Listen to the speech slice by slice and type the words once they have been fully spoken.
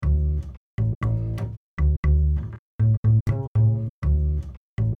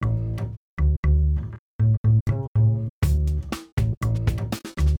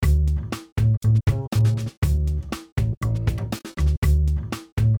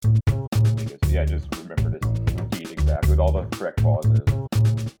Yeah, just remember to eat exactly with all the correct pauses.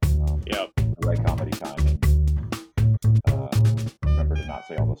 Yep. The right comedy timing. Remember to not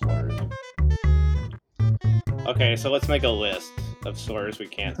say all the slurs. Okay, so let's make a list of slurs we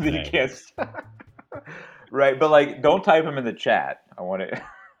can't You say. can't. Right, but like, don't type them in the chat. I want to.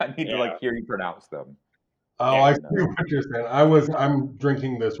 I need to like Yeah. hear you pronounce them. Oh, Yeah. I see what you're saying. I'm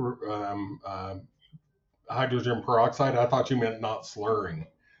drinking this hydrogen peroxide. I thought you meant not slurring.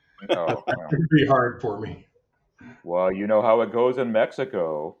 Oh, It'd be hard for me. well, you know how it goes in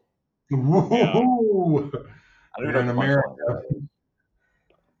Mexico. Woo-hoo-hoo. I don't We're even in know what the America. punchline to that is.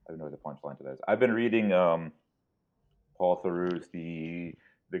 I don't know what the punchline to that is. I've been reading Paul Theroux's the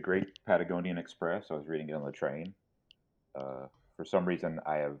Great Patagonian Express. I was reading it on the train. For some reason,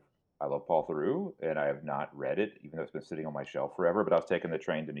 I love Paul Theroux, and I have not read it, even though it's been sitting on my shelf forever. But I was taking the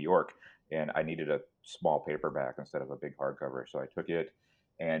train to New York, and I needed a small paperback instead of a big hardcover, so I took it.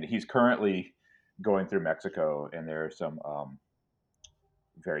 And he's currently going through Mexico, and there are some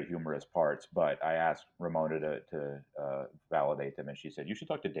very humorous parts. But I asked Ramona to validate them, and she said you should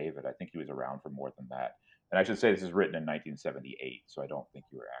talk to David. I think he was around for more than that. And I should say this is written in 1978, so I don't think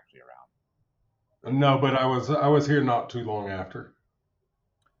you were actually around. No, but I was here not too long after.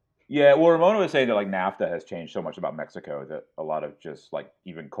 Yeah, well, Ramona was saying that like NAFTA has changed so much about Mexico that a lot of just like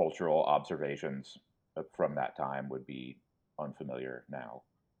even cultural observations from that time would be unfamiliar now.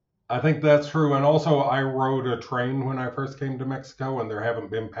 I think that's true. And also, I rode a train when I first came to Mexico, and there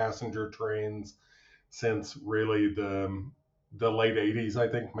haven't been passenger trains since really the late 80s, I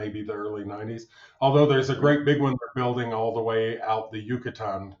think, maybe the early 90s. Although there's a great big one they're building all the way out the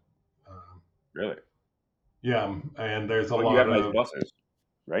Yucatan. Really? Yeah, and there's a Well, you lot have nice of. buses,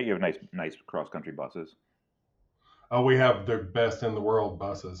 right? You have nice cross country buses. Oh, we have the best in the world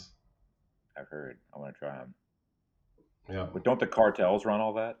buses. I've heard. I want to try them. Yeah. But don't the cartels run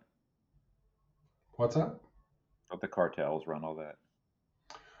all that? What's that? Don't the cartels run all that?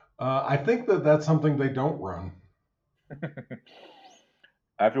 I think that's something they don't run.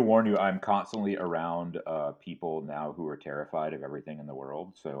 I have to warn you, I'm constantly around people now who are terrified of everything in the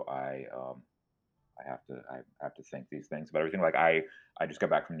world. So I have to think these things about everything. Like I just got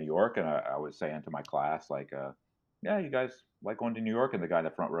back from New York, and I was saying to my class like, yeah, you guys like going to New York? And the guy in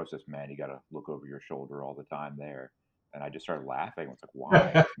the front row says, man, you got to look over your shoulder all the time there. And I just started laughing. I was like,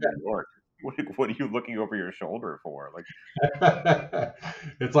 why? It's New York. What are you looking over your shoulder for? Like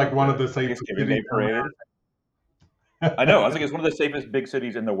It's like one of the safest Thanksgiving cities Day parade. I know. I was like, it's one of the safest big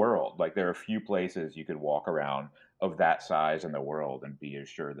cities in the world. Like there are a few places you could walk around of that size in the world and be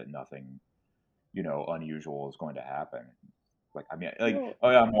assured that nothing, unusual is going to happen. Like I mean, like Well, oh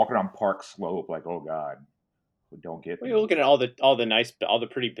yeah, I'm walking around Park Slope. Like oh god, don't get you're me. looking at all the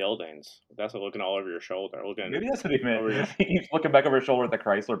pretty buildings. That's what looking all over your shoulder. Looking Maybe that's what he meant. over your. He keeps looking back over his shoulder at the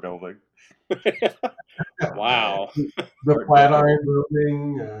Chrysler Building. Wow. The Flatiron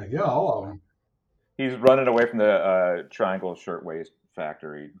Building, yeah, all of them. He's running away from the Triangle Shirtwaist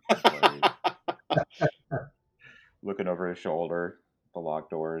Factory. Looking over his shoulder, the locked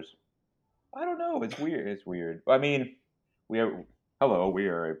doors. I don't know. It's weird. It's weird. I mean, we are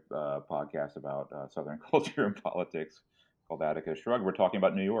a podcast about Southern culture and politics called Atticus Shrugged. We're talking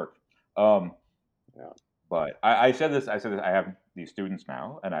about New York. Um, Yeah. but I said this. I have these students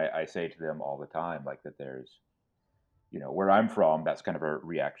now, and I say to them all the time, like that. There's, where I'm from, that's kind of a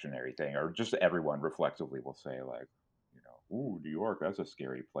reactionary thing, or just everyone reflexively will say, like, ooh, New York, that's a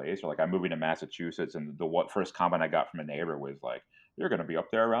scary place. Or like, I'm moving to Massachusetts, and the first comment I got from a neighbor was like, "You're going to be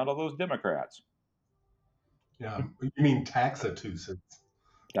up there around all those Democrats." Yeah, you mean Taxatusets?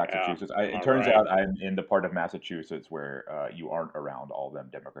 Massachusetts. It All turns right. out I'm in the part of Massachusetts where you aren't around all them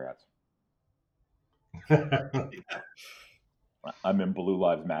Democrats. I'm in Blue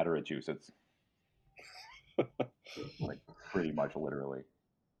Lives Matter, Massachusetts. Like pretty much literally.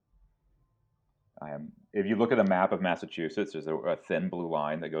 I am. If you look at a map of Massachusetts, there's a thin blue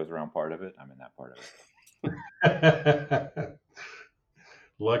line that goes around part of it. I'm in that part of it.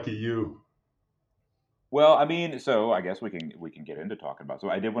 Lucky you. Well, I mean, so I guess we can get into talking about. So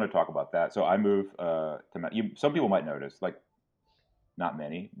I did want to talk about that. So I moved some people might notice, like not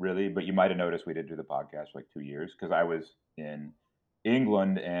many really, but you might have noticed we did do the podcast for like 2 years because I was in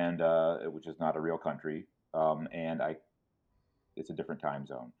England and which is not a real country, and it's a different time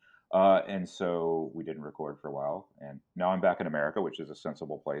zone. And so we didn't record for a while, and now I'm back in America, which is a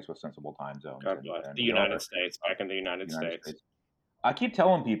sensible place with sensible time zones. God bless and the we are United States. Back in the United States. I keep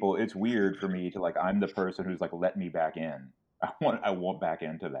telling people it's weird for me to like I'm the person who's like let me back in. I want back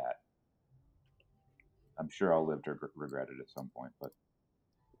into that. I'm sure I'll live to regret it at some point, but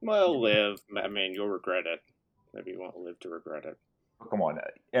Well, live. I mean, you'll regret it. Maybe you won't live to regret it. Come on,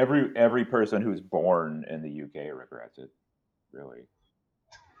 every person who's born in the UK regrets it. Really,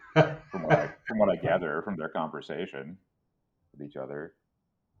 from what I gather from their conversation with each other,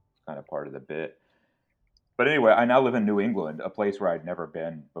 it's kind of part of the bit. But anyway, I now live in New England, a place where I'd never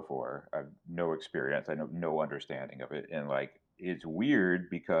been before. I have no experience. I know no understanding of it, and like it's weird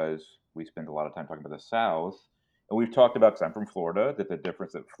because we spend a lot of time talking about the South, and we've talked about because I'm from Florida that the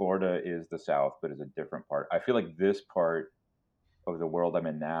difference that Florida is the South, but is a different part. I feel like this part of the world I'm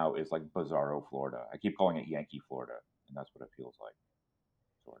in now is like Bizarro Florida. I keep calling it Yankee Florida, and that's what it feels like,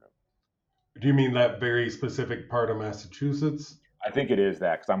 sort of. Do you mean that very specific part of Massachusetts? I think it is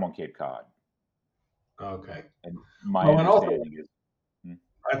that because I'm on Cape Cod, Okay. and my Well, and also, understanding is. Hmm.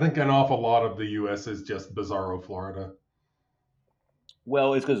 I think an awful lot of the U.S. is just bizarro Florida.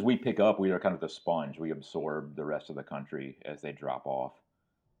 Well, it's because we pick up. We are kind of the sponge. We absorb the rest of the country as they drop off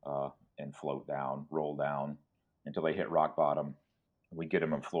uh, and float down, roll down until they hit rock bottom. We get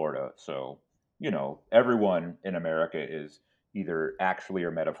them in Florida. So, everyone in America is either actually or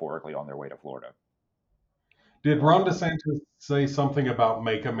metaphorically on their way to Florida. Did Ron Um, DeSantis say something about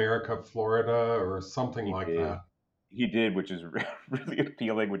 "Make America Florida" or something he like did. that? He did, which is really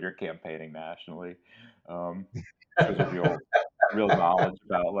appealing when you're campaigning nationally. Shows a real knowledge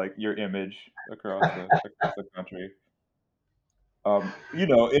about like your image across the country. And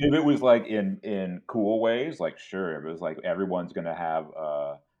if it was like in cool ways, like sure, if it was like everyone's gonna have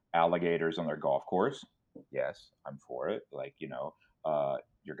alligators on their golf course, yes, I'm for it. Like,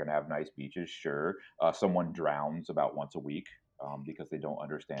 you're gonna have nice beaches, sure. Someone drowns about once a week because they don't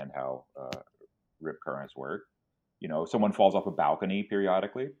understand how rip currents work. Someone falls off a balcony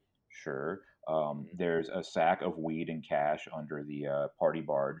periodically, sure. There's a sack of weed and cash under the party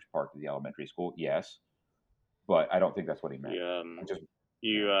barge parked at the elementary school, yes, but I don't think that's what he meant. You I just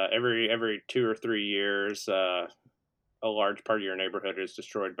you yeah. every 2 or 3 years, a large part of your neighborhood is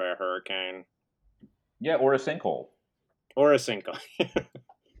destroyed by a hurricane Yeah, or a sinkhole. or a sinkhole.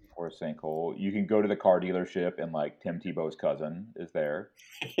 Or a sinkhole. You can go to the car dealership and like Tim Tebow's cousin is there.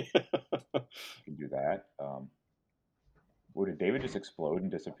 You can do that. Did David just explode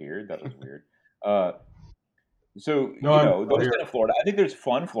and disappeared? That was weird. Uh, so No, I'm still those here. kind of Florida. I think there's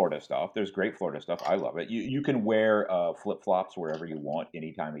fun Florida stuff. There's great Florida stuff. I love it. You can wear flip flops wherever you want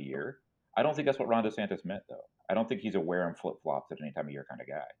any time of year. I don't think that's what Ron DeSantis meant though. I don't think he's a wearing flip flops at any time of year kind of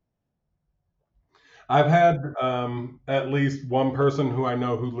guy. I've had at least one person who I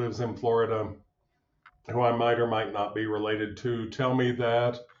know who lives in Florida, who I might or might not be related to, tell me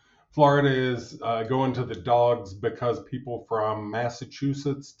that Florida is going to the dogs because people from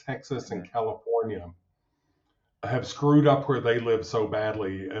Massachusetts, Texas, Hmm. and California have screwed up where they live so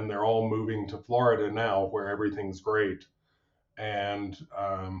badly, and they're all moving to Florida now, where everything's great, and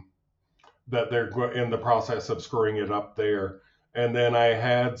that they're in the process of screwing it up there. And then I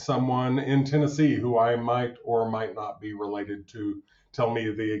had someone in Tennessee who I might or might not be related to tell me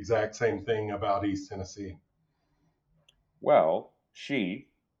the exact same thing about East Tennessee. Well,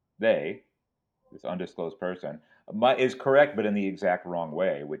 they, this undisclosed person, is correct, but in the exact wrong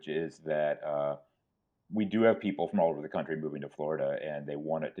way, which is that we do have people from all over the country moving to Florida, and they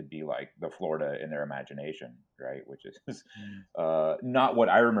want it to be like the Florida in their imagination, right? Which is not what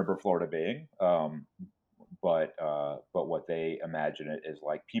I remember Florida being, but what they imagine it is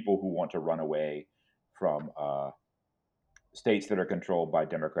like people who want to run away from states that are controlled by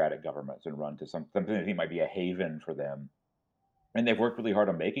democratic governments and run to something that they might be a haven for them, and they've worked really hard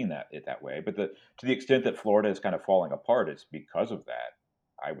on making it that way. But to the extent that Florida is kind of falling apart, it's because of that,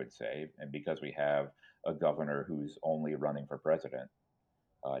 I would say, and because we have a governor who's only running for president,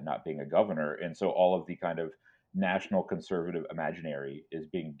 not being a governor, and so all of the kind of national conservative imaginary is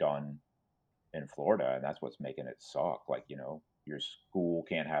being done in Florida, and that's what's making it suck. Like your school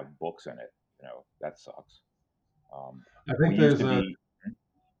can't have books in it. That sucks. I We think used to be.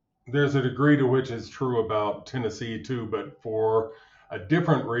 there's a degree to which is true about Tennessee too, but for a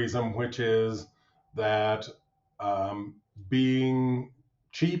different reason, which is that um, being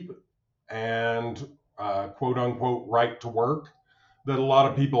cheap and quote unquote right to work, that a lot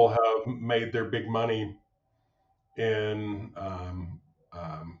of Mhm. people have made their big money in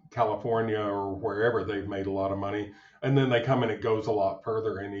California or wherever they've made a lot of money. And then they come and it goes a lot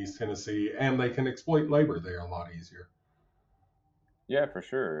further in East Tennessee, and they can exploit labor there a lot easier. Yeah, for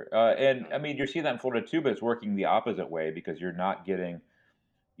sure. And I mean, you're seeing that in Florida too, but it's working the opposite way because you're not getting,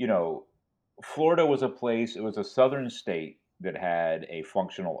 you know, Florida was a place, it was a southern state that had a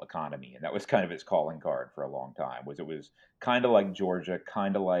functional economy, and that was kind of its calling card for a long time. Was it was kind of like Georgia,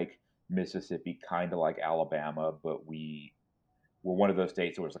 kind of like Mississippi, kind of like Alabama, but we we're one of those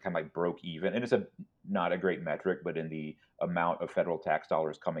states where it's kind of like broke even, and it's a not a great metric, but in the amount of federal tax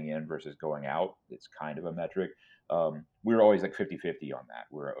dollars coming in versus going out, it's kind of a metric. We were always like 50-50 on that.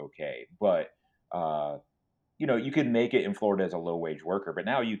 We're okay, but uh, you can make it in Florida as a low wage worker, but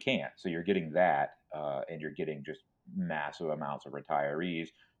now you can't. So you're getting that, and you're getting just massive amounts of retirees.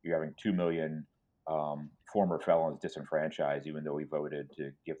 You're having 2 million former felons disenfranchised, even though we voted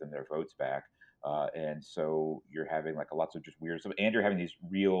to give them their votes back. And so you're having like lots of just weird stuff, and you're having these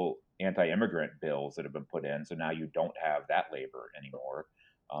real anti-immigrant bills that have been put in. So now you don't have that labor anymore,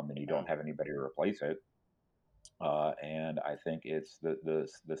 and you don't have anybody to replace it. And I think it's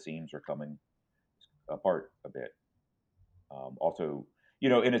the seams are coming apart a bit. Also,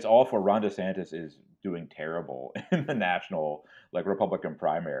 and it's all for Ron DeSantis is doing terrible in the national like Republican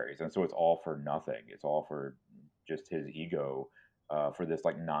primaries, and so it's all for nothing. It's all for just his ego, for this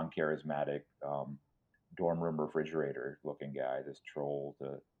like non-charismatic dorm room refrigerator looking guy, this troll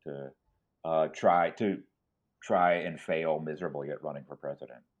to try and fail miserably at running for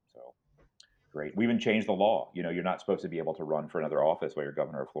president. So great. We even changed the law. You're not supposed to be able to run for another office while you're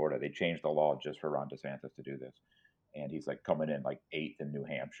governor of Florida. They changed the law just for Ron DeSantis to do this, and he's like coming in like eighth in New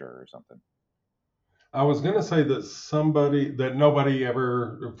Hampshire or something. I was going to say that nobody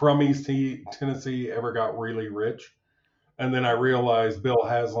ever from Tennessee ever got really rich. And then I realized Bill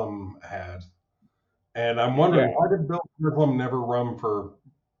Haslam had. And I'm wondering, Yeah. why did Bill Haslam never run for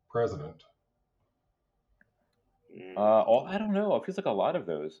president? I don't know. It feels like a lot of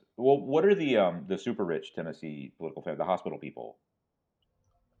those. Well, what are the super rich Tennessee political families, the hospital people?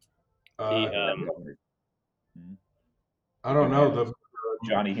 Uh, The Governor, hmm? I The don't know. Humanis,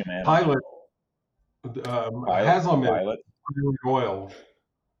 Johnny Humanis, Pilot, pilot, Haslam is pilot, oil,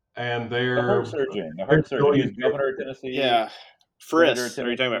 and the heart they're surgeon, the they're heart surgeon. He was billionaires. governor of Tennessee, yeah, senator of Friss. Are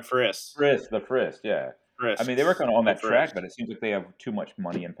you talking Tennessee. about Friss? The Frist, yeah. I mean, they were Frisk. kind of on Bill that track, Frisk. but it seems like they have too much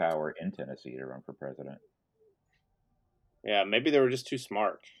money and power in Tennessee to run for president. Yeah, maybe they were just too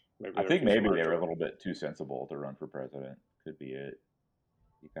smart. Maybe I they were think too maybe smart they to were a run. little bit too sensible to run for president. Could be it.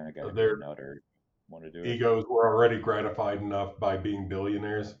 You kind of got to be a Their nutter, want to do it. egos were already gratified enough by being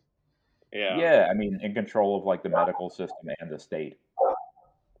billionaires. Yeah, Yeah, I mean, in control of like the medical system and the state.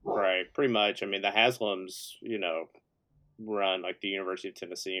 right. Pretty much. I mean, the Haslams, run like the University of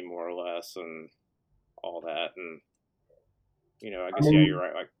Tennessee more or less, and all that. And I I guess yeah, you're mean,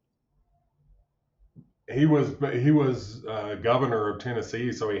 right. Like, he was governor of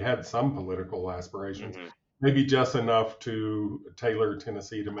Tennessee, so he had some political aspirations, hmm maybe just enough to tailor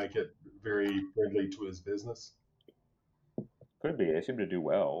Tennessee to make it very friendly to his business. Could be. They seem to do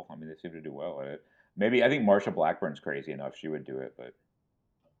well. I mean, they seem to do well at it. Maybe I think Marsha Blackburn's crazy enough; she would do it, but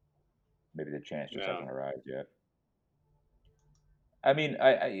maybe the chance just yeah, hasn't arrived yet. I mean,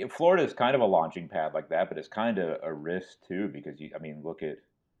 Florida is kind of a launching pad like that, but it's kind of a risk too because I mean, look at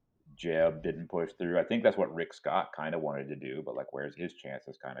Jeb didn't push through. I think that's what Rick Scott kind of wanted to do, but like, where's his chance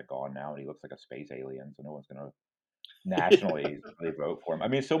is kind of gone now, and he looks like a space alien, so no one's gonna nationally really vote for him. I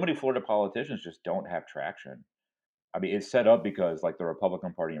mean, so many Florida politicians just don't have traction. I mean, it's set up because like the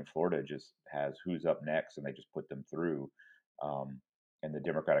Republican Party in Florida just has who's up next, and they just put them through, um, and the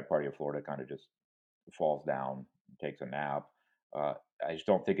Democratic Party of Florida kind of just falls down, takes a nap. Uh, I just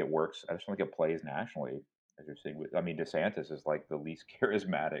don't think it works. I just don't think it plays nationally, as you're seeing. I mean, DeSantis is like the least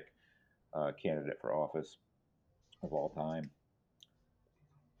charismatic candidate for office of all time.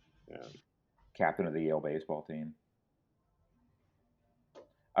 yeah. Captain of the Yale baseball team.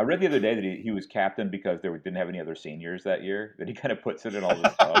 I read the other day that he was captain because didn't have any other seniors that year. That he kind of puts it in all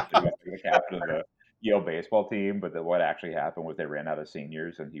the stuff. That he was the captain of the Yale baseball team, but what actually happened was they ran out of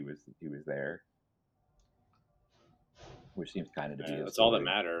seniors, and he was there, which seems kind of to be Yeah, his that's all that story.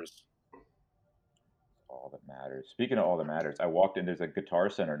 matters. All that matters. Speaking of all that matters, I walked in. There's a guitar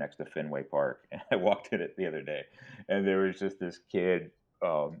center next to Fenway Park, and I walked in it the other day, and there was just this kid,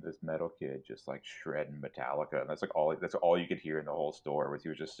 this metal kid, just like shredding Metallica, and that's all you could hear in the whole store was he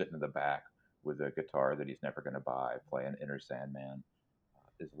was just sitting in the back with a guitar that he's never going to buy, playing Inner Sandman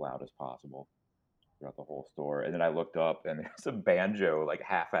as loud as possible throughout the whole store. And then I looked up, and there's a banjo like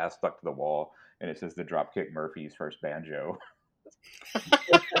half-ass stuck to the wall, and it says the Dropkick Murphys' first banjo.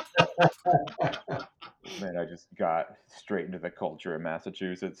 Man, I just got straight into the culture of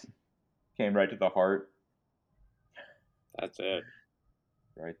Massachusetts. Came right to the heart, That's it.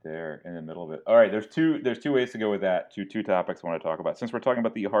 right there in the middle of it. All right, there's two ways to go with that. Two topics I want to talk about. Since we're talking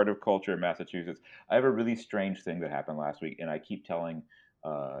about the heart of culture in Massachusetts, I have a really strange thing that happened last week, and I keep telling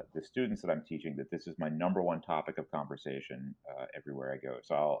the students that I'm teaching that this is my number one topic of conversation everywhere I go.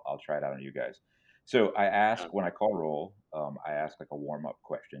 So I'll try it out on you guys. So I Yeah. ask when I call roll, I ask like a warm up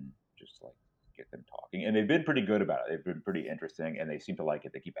question, just like get them talking. And they've been pretty good about it. They've been pretty interesting, and they seem to like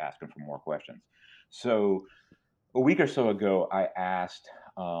it. They keep asking for more questions. So a week or so ago, I asked,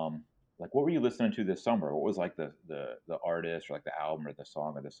 like, what were you listening to this summer? What was like the artist or like the album or the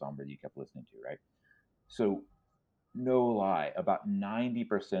song of the summer that you kept listening to, right? So no lie, about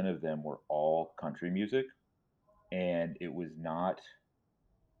 90% of them were all country music, and it was not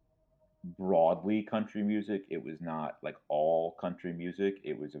broadly country music. It was not like all country music.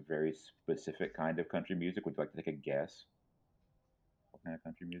 It was a very specific kind of country music. Would you like to take a guess? What kind of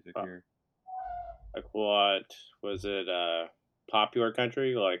country music Uh, here? like what was it? Popular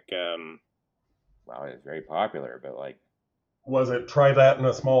country like Wow, it's very popular, but like, Was it Try That in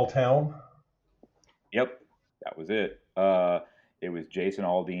a Small Town? yep, that was it. It was Jason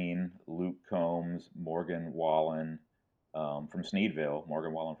Aldean, Luke Combs, Morgan Wallen from Sneedville,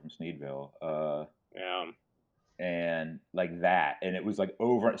 Morgan Wallen from Sneedville, yeah. and like that. And it was like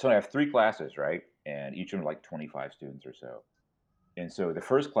over. So I have three classes, right? And each of them like 25 students or so. And so the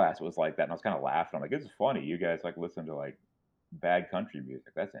first class was like that, and I was kind of laughing. I'm like, "This is funny. You guys like listen to like bad country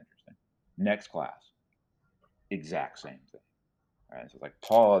music. That's interesting." Next class, exact same thing. All right, so it's like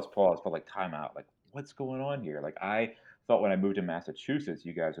pause, but like time out. Like, what's going on here? Like, I thought when I moved to Massachusetts,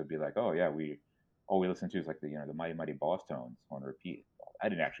 you guys would be like, "Oh yeah, we all we listen to is like the Mighty Mighty Boss Tones on repeat." I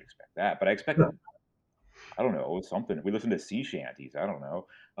didn't actually expect that, but I expected, I don't know, something. We listened to sea shanties. I don't know.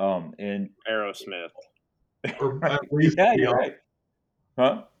 And Aerosmith. Or right, yeah, you're right,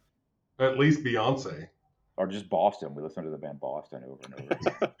 huh? At least Beyonce. Or just Boston. We listened to the band Boston over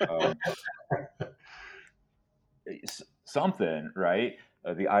and over again. Something, right?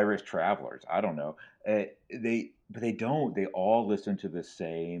 The Irish Travelers. I don't know. But they don't. They all listen to the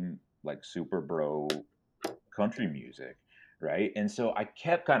same like super bro country music, right? And so I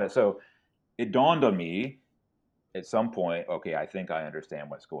kept kind of so it dawned on me at some point. Okay, I think I understand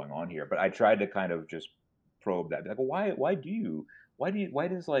what's going on here. But I tried to kind of just probe that. Be like, well, why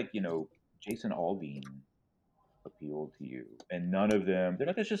does like Jason Aldean appeal to you? And none of them. They're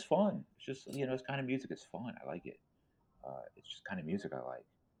like, it's just fun. It's just it's kind of music. It's fun. I like it. It's just kind of music I like.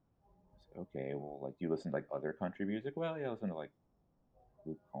 Okay, well, like, do you listen to like other country music? Well, yeah, I listen to like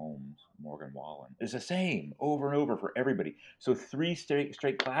Luke Combs, Morgan Wallen. It's the same over and over for everybody. So three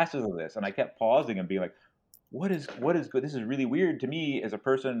straight classes of this, and I kept pausing and being like, what is good? This is really weird to me as a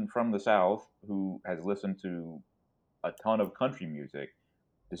person from the South who has listened to a ton of country music.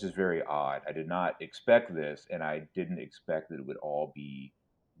 This is very odd. I did not expect this, and I didn't expect that it would all be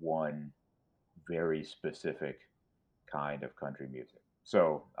one very specific kind of country music.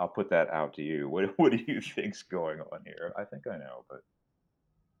 So I'll put that out to you. What do you think's going on here? I think I know, but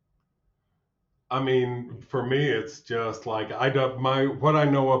I mean, for me, it's just like I don't my what I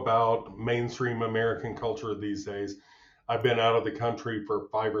know about mainstream American culture these days. I've been out of the country for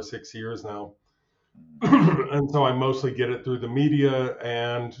 5 or 6 years now, mm, and so I mostly get it through the media.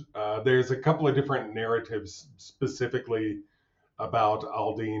 And there's a couple of different narratives specifically about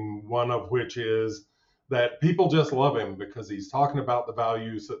Aldean. One of which is that people just love him because he's talking about the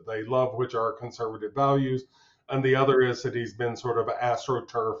values that they love, which are conservative values. And the other is that he's been sort of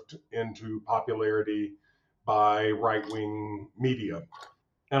astroturfed into popularity by right wing media.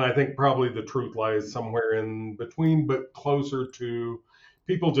 And I think probably the truth lies somewhere in between, but closer to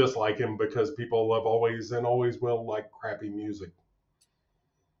people just like him because people have always and always will like crappy music.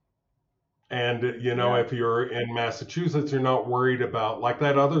 And yeah. if you're in Massachusetts, you're not worried about like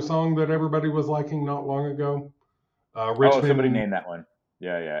that other song that everybody was liking not long ago, Oh, somebody Richmond. named that one.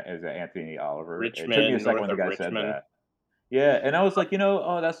 Yeah, yeah. Is it Anthony Oliver? It took me a Richmond, second north when the of guy said Richmond. that. Yeah, and I was like,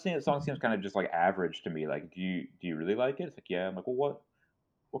 oh, that song seems kind of just like average to me. Like, do you really like it? It's like, yeah. I'm like, well,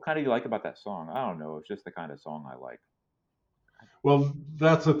 what kind do you like about that song? I don't know. It's just the kind of song I like. Well,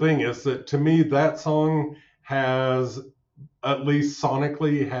 that's the thing is that to me that song has, at least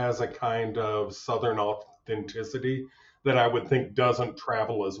sonically, has a kind of southern authenticity that I would think doesn't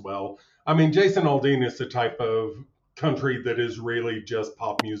travel as well. I mean, Jason Aldean is the type of country that is really just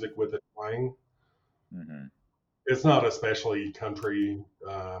pop music with a twang. Hmm. It's not especially country,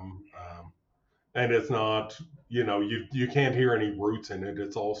 and it's not, you can't hear any roots in it.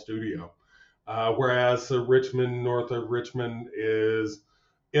 It's all studio. Whereas Richmond, north of Richmond, is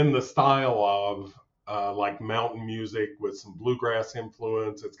in the style of like mountain music with some bluegrass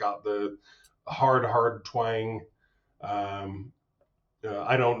influence. It's got the hard twang. Um,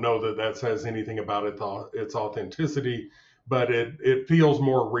 I don't know that that says anything about its authenticity, but it feels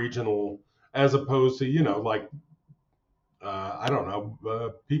more regional as opposed to like I don't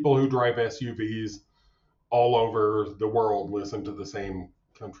know, people who drive SUVs all over the world listen to the same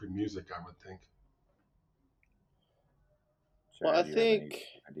country music, I would think. Well, Chad, I do you have any think,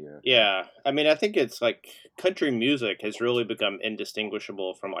 idea? yeah. I mean, I think it's like country music has really become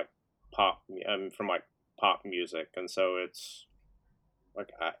indistinguishable from like from like pop music, and so it's like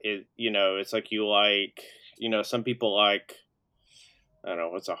it's like some people like I don't know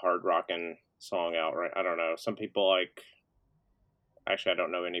what's a hard rocking song out right. I don't know. Some people like actually I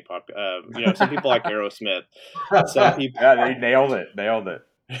don't know any pop. Some people like Aerosmith. Some people, Yeah, they nailed it. Nailed it.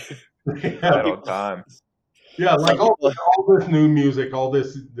 some Right on people, time. Yeah, like some people all this new music,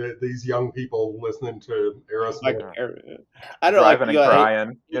 these young people listening to like Aerosmith. Yeah. I don't like Driving and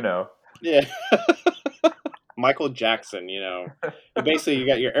crying, you know. yeah. Michael Jackson, you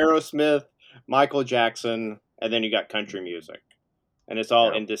got your Aerosmith, Michael Jackson, and then you got country music, and it's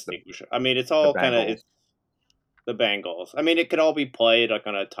all Yeah, indistinguishable. I mean, it's the all kind of Bangles. it's the Bangles. I mean, it could all be played like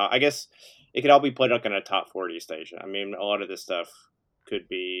on a top. I guess it could all be played like on a top 40 station. I mean, a lot of this stuff could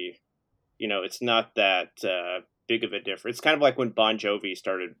be, it's not that big of a difference. It's kind of like when Bon Jovi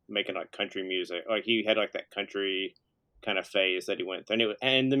started making like country music. Like he had like that country kind of phase that he went through,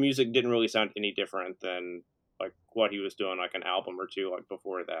 and the music didn't really sound any different than like what he was doing like an album or two like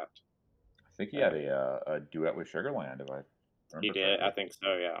before that. I think he had a duet with Sugarland, if I He remember did, I correctly. think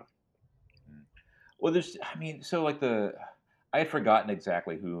so. Yeah. Mm. Well, I mean, so like I had forgotten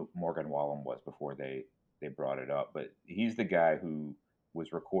exactly who Morgan Wallen was before they brought it up, but he's the guy who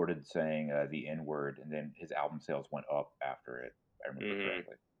was recorded saying the N word, and then his album sales went up after it. If I remember Hmm.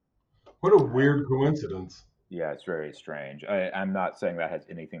 correctly. What a weird coincidence. Yeah, it's very strange. I'm not saying that has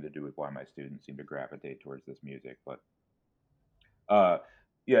anything to do with why my students seem to gravitate towards this music, but uh,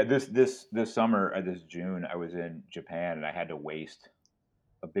 yeah, this summer, this June, I was in Japan and I had to waste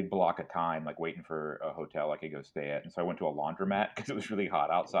a big block of time like waiting for a hotel I could go stay at, and so I went to a laundromat because it was really hot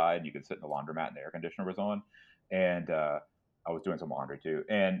outside. And you could sit in the laundromat and the air conditioner was on, and I was doing some laundry too.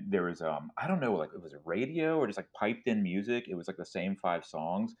 And there was I don't know, like it was a radio or just like piped in music. It was like the same 5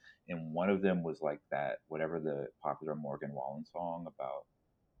 songs, and one of them was like that whatever the popular Morgan Wallen song about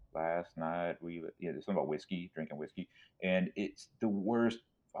last night there's something about whiskey, drinking whiskey, and it's the worst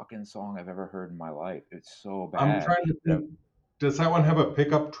fucking song I've ever heard in my life. It's so I'm bad. trying to think. Does that one have a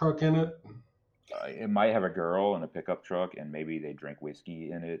pickup truck in it? It might have a girl in a pickup truck, and maybe they drink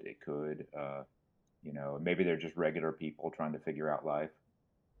whiskey in it. It could, maybe they're just regular people trying to figure out life.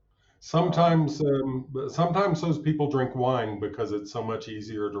 Um, Sometimes those people drink wine because it's so much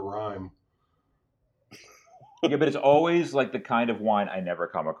easier to rhyme. yeah, but it's always like the kind of wine I never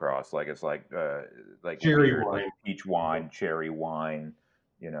come across. Like it's like Cherry weird, like wine. peach wine, cherry wine,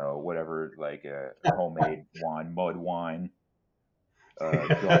 whatever, like homemade wine, mud wine,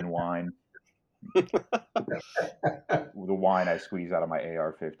 gun wine, the wine I squeeze out of my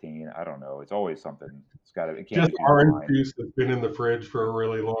AR-15. I don't know. It's always something. It can't Just just be orange wine. juice that's been in the fridge for a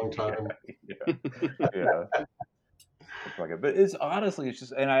really long Yeah, time. yeah, yeah. It's like but it's honestly, it's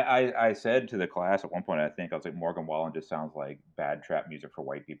just, and I said to the class at one point, I think I was like, Morgan Wallen just sounds like bad trap music for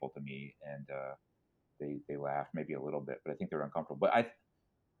white people to me, and they laughed maybe a little bit, but I think they're uncomfortable. But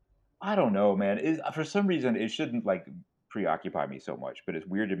I don't know, man. For some reason it shouldn't like preoccupy me so much, but it's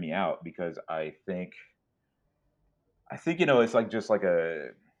weirded me out because I think it's like just like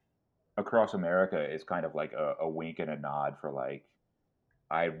across America is kind of like a wink and a nod for like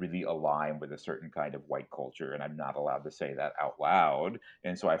I really align with a certain kind of white culture, and I'm not allowed to say that out loud.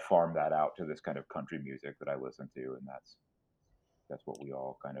 And so I farm that out to this kind of country music that I listen to, and that's what we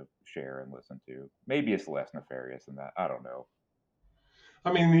all kind of share and listen to. Maybe it's less nefarious than that. I don't know.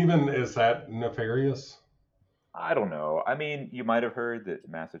 I mean, even is that nefarious? I don't know. I mean, you might have heard that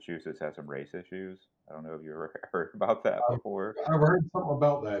Massachusetts has some race issues. I don't know if you ever heard about that Um, before. I've heard something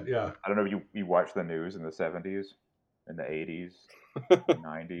about that. Yeah. I don't know if you watched the news in the 70s, in the 80s,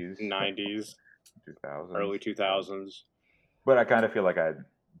 90s, 90s, 2000s. early 2000s. But I kind of feel like I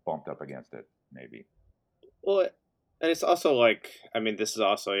bumped up against it, maybe. Well, and it's also like, I mean, this is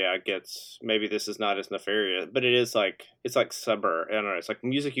also, yeah, it gets, maybe this is not as nefarious, but it is like, it's like suburb, I don't know, it's like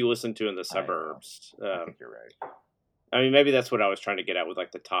music you listen to in the I know. suburbs. I think you're right. I mean, maybe that's what I was trying to get at with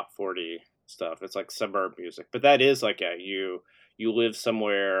like the top 40 stuff. It's like suburb music, but that is like, yeah, you live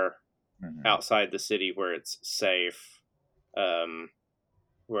somewhere Hmm. outside the city where it's safe, um,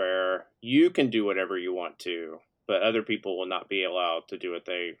 where you can do whatever you want to, but other people will not be allowed to do it.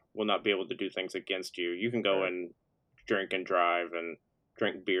 They will not be able to do things against you. You can go Right. and drink and drive and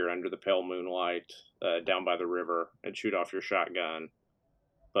drink beer under the pale moonlight down by the river and shoot off your shotgun.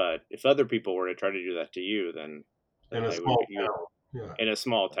 But if other people were to try to do that to you, then In a they would small you town. Yeah. in a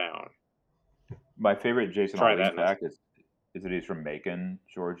small town. My favorite Jason Try Aldean that. fact is that he's from Macon,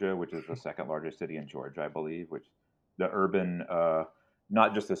 Georgia, which is the second largest city in Georgia, I believe. Which the urban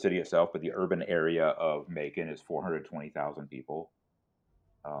not just the city itself, but the urban area of Macon is 420,000 people,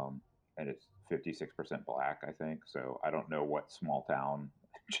 and it's 56% black, I think. So I don't know what small town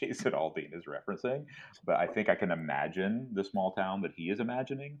Jason Aldean is referencing, but I think I can imagine the small town that he is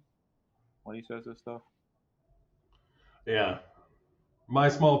imagining when he says this stuff. Yeah. My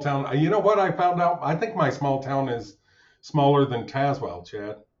small town. You know what I found out? I think my small town is smaller than Tazewell,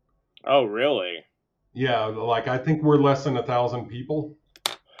 Chad. Oh, really? Yeah, like I think we're less than 1,000 people.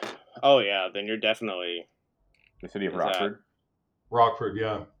 Oh, yeah. Then you're definitely The city of is that Rockford. Rockford,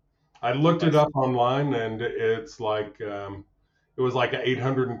 yeah. I looked it less. up online, and it's like it was like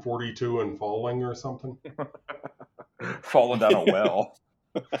 842 and falling or something. Falling down a well,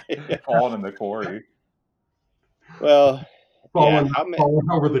 Yeah. falling in the quarry. Well, yeah. Falling, How many? falling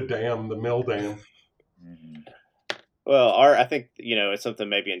over the dam, the mill dam. Mhm. Well, our I think it's something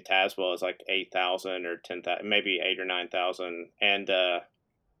maybe in Tazewell is like 8,000 or 10,000, maybe 8 or 9,000, and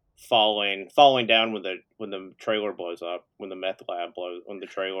falling down when the trailer blows up, when the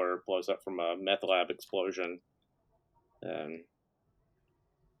trailer blows up from a meth lab explosion. And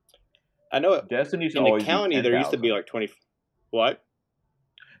I know Destiny used to in the always be county there used to be 10,000. like 20. What?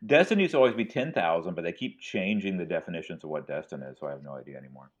 Destiny used to always be 10,000, but they keep changing the definitions of what Destin is, so I have no idea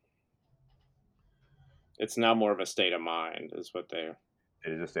anymore. It's now more of a state of mind, is what they.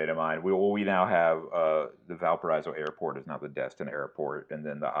 It is a state of mind. We now have the Valparaiso Airport is now the Destin Airport, and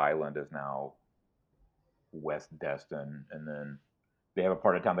then the island is now West Destin, and then they have a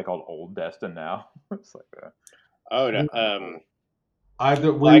part of town they call Old Destin now. It's like Oh, no,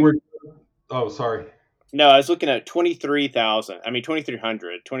 We like were. Oh, sorry. no, I was looking at 23,000. I mean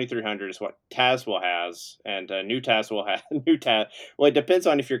 2,300. 2,300 is what Tazewell has, and New Tazewell has Well, it depends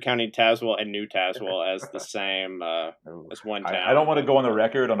on if you're counting Tazewell and New Tazewell as the same as one I don't town. want to go on the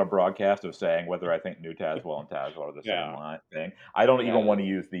record on a broadcast of saying whether I think New Tazewell and Tazewell are the same Yeah, thing. I don't even yeah, want to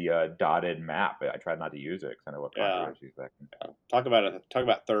use the dotted map. I tried not to use it because I know what yeah. controversies that can. Talk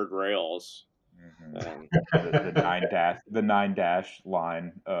about third rails. Hmm. Um, The nine dash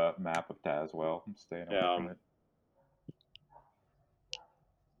line map of Tazewell. I'm staying away yeah, from it.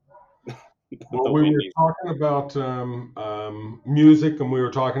 Well, the we were Wendy's. talking about music, and we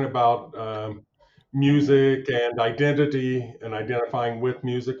were talking about Hmm. music and identity and identifying with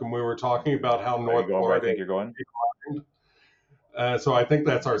music, and we were talking about how Are you North going where I Florida think is you're going? inclined. So I think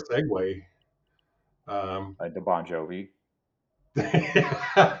that's our segue. Um, To Bon Jovi.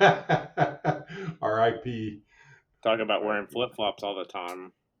 R.I.P. Talk about wearing R.I.P. flip flops all the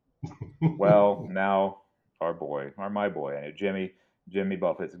time. Well, now my boy, Jimmy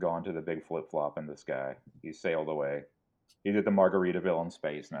Buffett's gone to the big flip flop in the sky. He's sailed away. He's at the Margaritaville in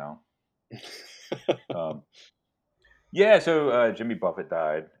space now. Um, yeah, so Jimmy Buffett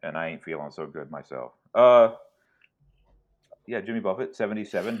died, and I ain't feeling so good myself. Yeah, Jimmy Buffett,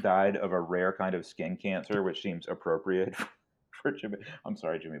 77, died of a rare kind of skin cancer, which seems appropriate for Jimmy. I'm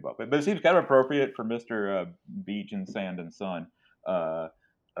sorry, Jimmy Buffett, but it seems kind of appropriate for Mister Beach and Sand and Sun. Uh,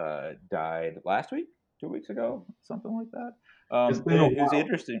 died last week, 2 weeks ago, something like that. It's been a It was while.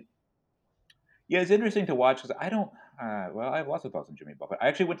 interesting. Yeah, it's interesting to watch because I don't. Well, I have lots of thoughts on Jimmy Buffett. I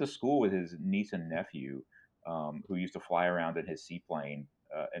actually went to school with his niece and nephew, who used to fly around in his seaplane.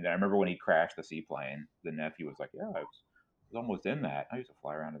 And I remember when he crashed the seaplane, the nephew was like, "Yeah, I was almost in that. I used to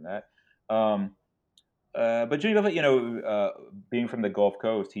fly around in that." Um, but Jimmy Buffett, being from the Gulf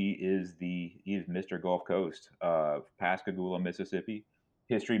Coast, he is Mr. Gulf Coast, Pascagoula, Mississippi,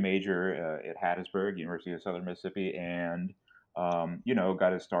 history major at Hattiesburg, University of Southern Mississippi, and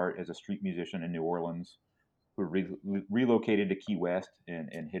got his start as a street musician in New Orleans, who relocated to Key West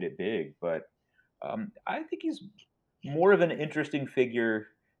and hit it big. But I think he's more of an interesting figure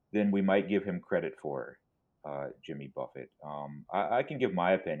than we might give him credit for. Jimmy Buffett. I can give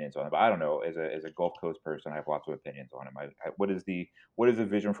my opinions on it, but I don't know. As a Gulf Coast person, I have lots of opinions on him. What is the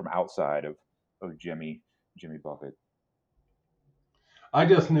vision from outside of Jimmy Buffett? I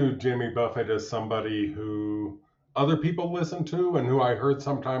just knew Jimmy Buffett as somebody who other people listened to and who I heard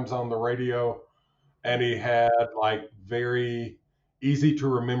sometimes on the radio, and he had like very easy to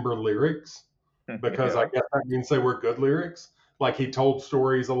remember lyrics because I Yeah, guess that means they were good lyrics. Like he told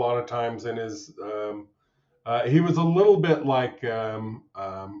stories a lot of times in his. He was a little bit like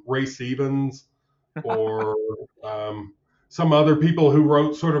Ray Stevens or some other people who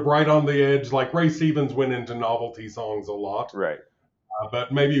wrote sort of right on the edge. Like Ray Stevens went into novelty songs a lot, right.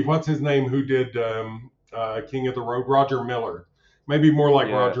 but maybe what's his name who did King of the Road? Roger Miller. Maybe more like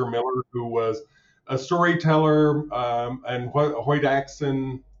Yeah. Roger Miller, who was a storyteller and Hoyt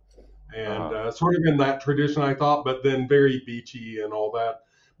Axton and Uh sort of in that tradition, I thought, but then very beachy and all that.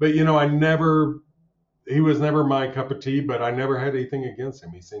 But I never he was never my cup of tea, but I never had anything against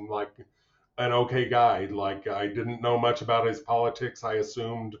him. He seemed like an okay guy. Like I didn't know much about his politics. I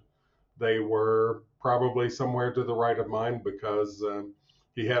assumed they were probably somewhere to the right of mine because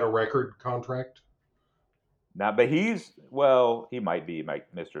he had a record contract. Now, but he's well, he might be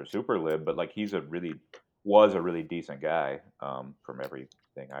like Mr. Superlib, but like he's a really was a really decent guy from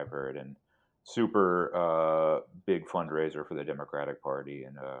everything I've heard, and super big fundraiser for the Democratic Party,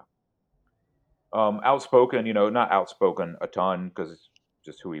 and outspoken. You know, not outspoken a ton because it's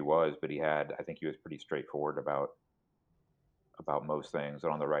just who he was, but he had. I think he was pretty straightforward about most things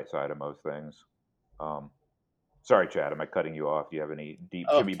and on the right side of most things. Um, Sorry, Chad, am I cutting you off? Do you have any deep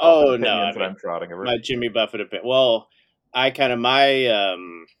Oh, Jimmy Buffett oh no, I opinions that mean I'm trotting over? my Jimmy Buffett a bit. Well, I kind of my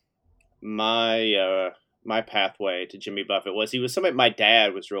my pathway to Jimmy Buffett was he was somebody my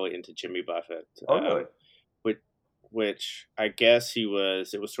dad was really into Jimmy Buffett, Oh, really? which I guess he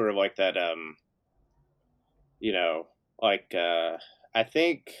was. It was sort of like that, you know, like I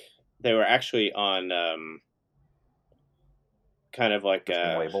think they were actually on kind of like The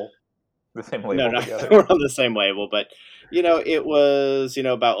same label? The same no, label no, together? we're on the same label, but it was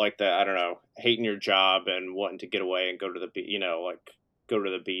about like the I don't know hating your job and wanting to get away and go to the like go to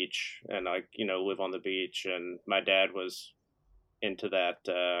the beach and like live on the beach, and my dad was into that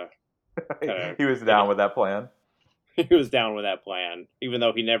kind of He was down with that plan. he was down with that plan, even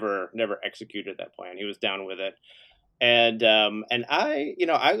though he never executed that plan. He was down with it, and I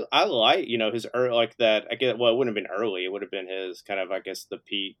I like his early like that. I guess well, it wouldn't have been early. It would have been his kind of I guess the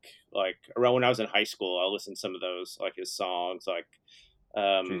peak like around when I was in high school. I listened to some of those like his songs like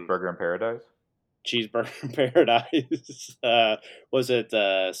um, Cheeseburger in Paradise? Cheeseburger in Paradise. Was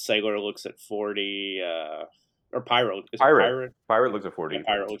it Sailor Looks at 40? Or Pirate? Is it Pirate. Pirate? Pirate looks at Yeah, 40.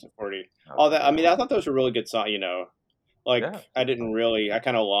 Pirate Looks at 40. That was All a that. I great mean, I song. thought those were really good songs. Like Yeah. I didn't really. I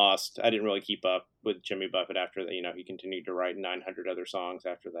kind of lost. I didn't really keep up with Jimmy Buffett after that. He continued to write 900 other songs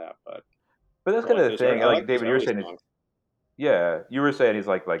after that. But But that's I kind like of the those. thing. I Like like those David, you're early saying is, songs. yeah, you were saying he's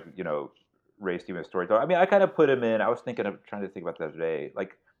like Ray Stevens storyteller. I mean, I kind of put him in. I was thinking of trying to think about that today.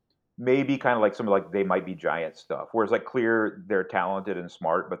 Like maybe kind of like some of like they might be giant stuff. Whereas like clear, they're talented and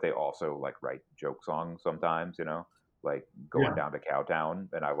smart, but they also like write joke songs sometimes. Like going Yeah, down to Cowtown,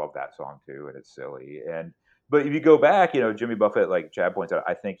 and I love that song too, and it's silly. And but if you go back, Jimmy Buffett, like Chad points out,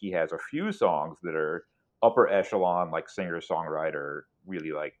 I think he has a few songs that are upper echelon, like singer songwriter,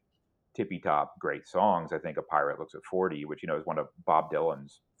 really like tippy top great songs. I think A Pirate Looks at 40, which is one of Bob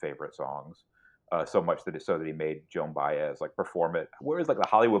Dylan's favorite songs. So much that he made Joan Baez like perform it. Where is like the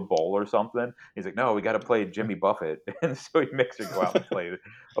Hollywood Bowl or something? He's like, no, we got to play Jimmy Buffett, and so he makes her go out and play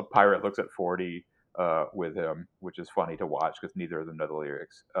A Pirate Looks at 40 with him, which is funny to watch because neither of them know the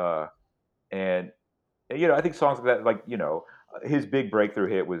lyrics. And I think songs like that, like his big breakthrough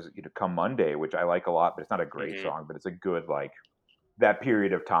hit was Come Monday, which I like a lot, but it's not a great Hmm. song, but it's a good like that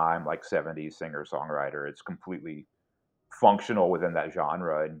period of time, like 70s singer songwriter. It's completely functional within that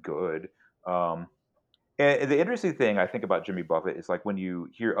genre and good. Um, and the interesting thing I think about Jimmy Buffett is like when you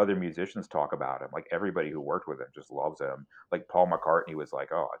hear other musicians talk about him, like everybody who worked with him just loves him. Like Paul McCartney was like,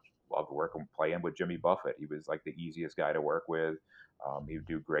 "Oh, I loved working playing with Jimmy Buffett. He was like the easiest guy to work with. He would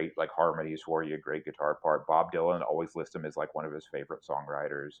do great like harmonies for you, great guitar part." Bob Dylan always lists him as like one of his favorite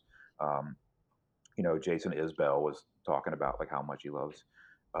songwriters. Um, Jason Isbell was talking about like how much he loves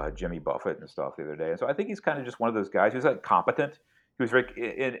Jimmy Buffett and stuff the other day. And so I think he's kind of just one of those guys who's like competent. He was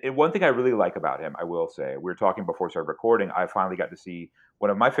very, and one thing I really like about him, I will say, we were talking before we started recording. I finally got to see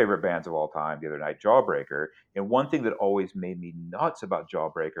one of my favorite bands of all time the other night, Jawbreaker. And one thing that always made me nuts about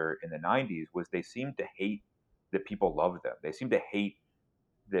Jawbreaker in the '90s was they seemed to hate that people loved them. They seemed to hate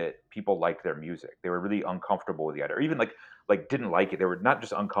that people liked their music. They were really uncomfortable with the idea, or even like didn't like it. They were not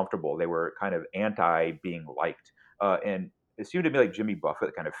just uncomfortable; they were kind of anti being liked. And it seemed to me like Jimmy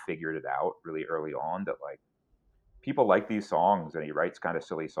Buffett kind of figured it out really early on that like people like these songs, and he writes kind of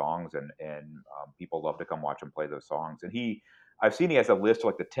silly songs, and people love to come watch him play those songs. And I've seen he has a list of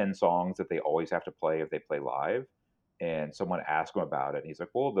like the 10 songs that they always have to play if they play live. And someone asked him about it, and he's like,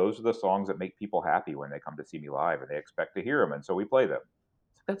 "Well, those are the songs that make people happy when they come to see me live, and they expect to hear them, and so we play them."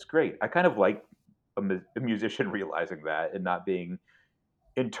 That's great. I kind of like a musician realizing that and not being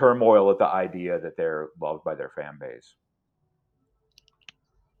in turmoil at the idea that they're loved by their fan base.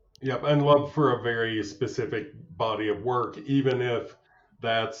 yep, and love for a very specific body of work, even if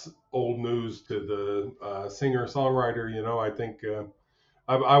that's old news to the singer songwriter. I think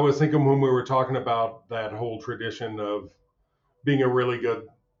I was thinking when we were talking about that whole tradition of being a really good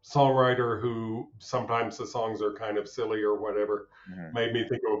songwriter who sometimes the songs are kind of silly or whatever, Mhm. made me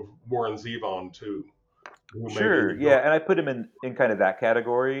think of Warren Zevon too, who made Sure, a yeah, and I put him in kind of that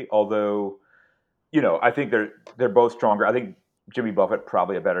category. Although I think they're both stronger. I think Jimmy Buffett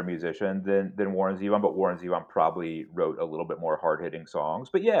probably a better musician than Warren Zevon, but Warren Zevon probably wrote a little bit more hard hitting songs.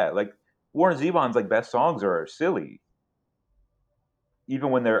 But yeah, like Warren Zevon's like best songs are silly, even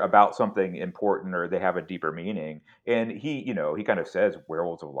when they're about something important or they have a deeper meaning. And he kind of says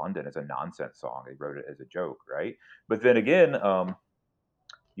 "Werewolves of London" is a nonsense song. He wrote it as a joke, right? But then again,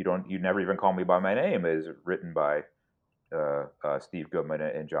 you never even call me by my name is written by Steve Goodman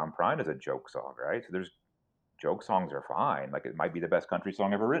and John Prine as a joke song, right? So there's joke songs are fine. Like it might be the best country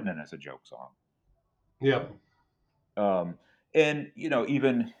song ever written, and it's a joke song. Yeah. Um, and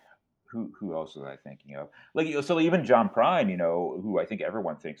even who else was I thinking of? Like so even John Prine, who I think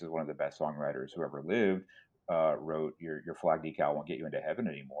everyone thinks is one of the best songwriters who ever lived, wrote your flag decal won't get you into heaven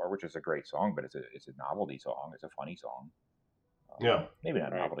anymore, which is a great song, but it's a novelty song. It's a funny song. Yeah. Maybe not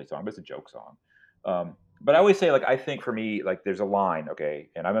a Right. novelty song, but it's a joke song. But I always say, like, I think for me, like, there's a line, okay,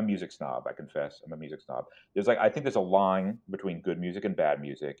 and I'm a music snob. I confess, I'm a music snob. I think there's a line between good music and bad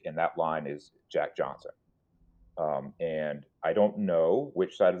music, and that line is Jack Johnson. And I don't know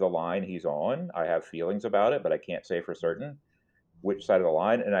which side of the line he's on. I have feelings about it, but I can't say for certain which side of the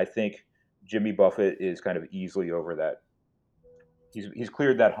line. And I think Jimmy Buffett is kind of easily over that. He's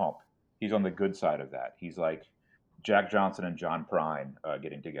cleared that hump. He's on the good side of that. He's like Jack Johnson and John Prine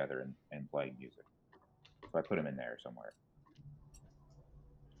getting together and playing music. So I put him in there somewhere.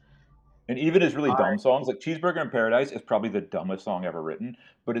 And even his really dumb songs, like Cheeseburger in Paradise is probably the dumbest song ever written,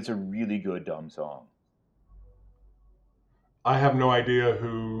 but it's a really good dumb song. I have no idea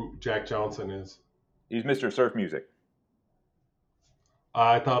who Jack Johnson is. He's Mr. Surf Music.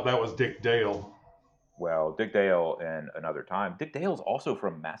 I thought that was Dick Dale. Well, Dick Dale and Another Time. Dick Dale's also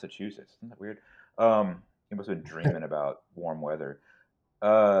from Massachusetts. Isn't that weird? He must have been dreaming about warm weather.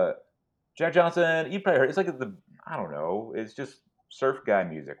 Uh, Jack Johnson, you probably heard. It's like I don't know. It's just surf guy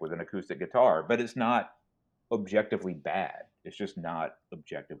music with an acoustic guitar, but it's not objectively bad. It's just not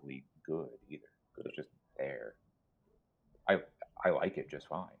objectively good either. It's just there. I I like it just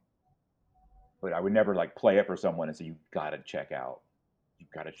fine, but I would never like play it for someone and say you got to check out. You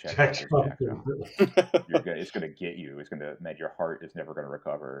got to check Jack out this Jack Johnson. Johnson. It's gonna get you. It's gonna make your heart is never gonna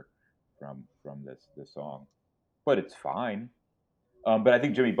recover from this song, but it's fine. But I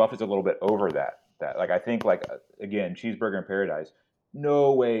think Jimmy Buffett's a little bit over that like I think like again Cheeseburger in Paradise.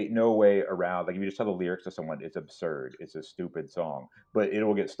 No way around. Like if you just tell the lyrics to someone, it's absurd. It's a stupid song, but it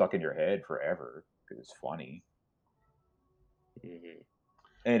will get stuck in your head forever because it's funny. Mhm.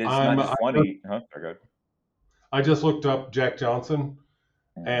 And it's not just I, funny, huh? Sorry, go ahead. I just looked up Jack Johnson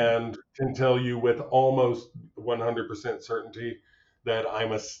Mhm. and can tell you with almost 100% certainty that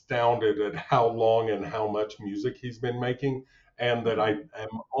I'm astounded at how long and how much music he's been making, and that I Mhm.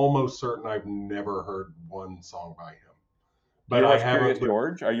 am almost certain I've never heard one song by him. Do you But ever I watch Curious haven't.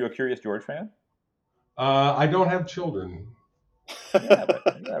 George? Are you a Curious George fan? I don't have children. Yeah,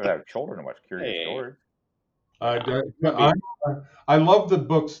 but you gotta have children to watch Curious Hey, George. I, yeah. I I, mean, I love the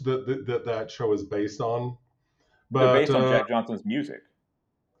books that show is based on, they're but based on Jack Johnson's music.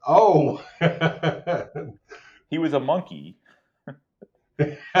 oh, He was a monkey.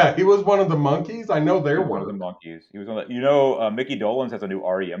 he was one of the monkeys. I know He their was one of the work. monkeys. He was on the. Mickey Dolenz has a new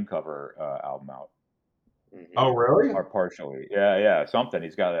REM cover album out, Oh, Mhm. really? or partially. Yeah, yeah, something.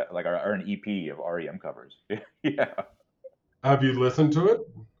 He's got or an EP of REM covers. Yeah, Have you listened to it?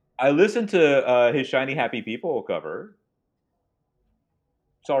 I listened to his "Shiny Happy People" cover.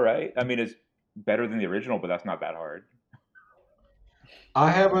 It's all right. I mean, it's better than the original, but that's not that hard.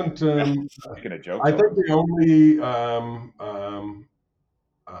 I haven't. Speaking of joke I think songs, um,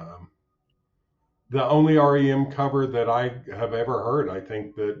 the only REM cover that I have ever heard, I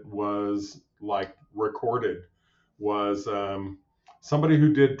think that was like recorded, was somebody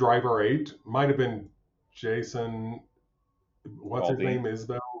who did Driver 8. Might have been Jason. What's his Aldean. ness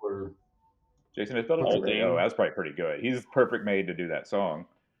Isbell or Jason Isbell what's Driver his Rate. Oh, Aldean. that's probably pretty good. He's perfect made to do that song.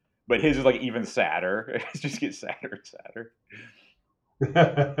 But his is like even sadder. It just gets sadder and sadder.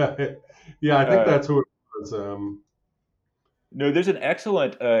 yeah, I think Uh, that's who it was. no, there's an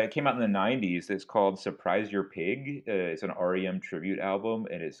excellent. It came out in the '90s. It's called "Surprise Your Pig." It's an REM tribute album,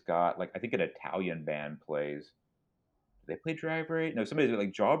 and it's got like I think an Italian band plays. Do they play Drive Rate? No, somebody's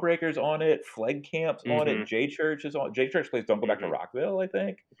like Jawbreakers on it. Fleg Camp's on it. Mhm. J Church is on. J Church plays "Don't Go Back to Mhm. Rockville." I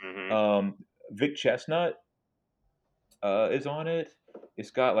think. Mhm. Um, Vic Chestnut is on it.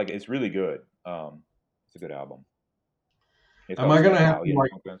 It's really good. It's a good album. It's Am got I some going to have to Italian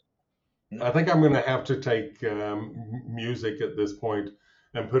like? influence. Hmm? I think I'm going to have to take music at this point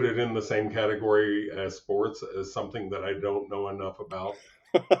and put it in the same category as sports, as something that I don't know enough about.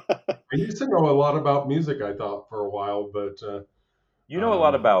 I used to know a lot about music, I thought, for a while, but You know a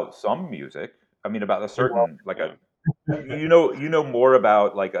lot um, about some music. I mean, about a You're certain like a welcome. you know more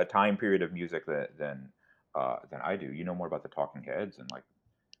about like a time period of music than I do. You know more about the Talking Heads and like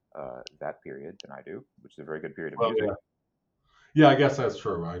that period than I do, which is a very good period of Well, music. yeah, yeah, I guess that's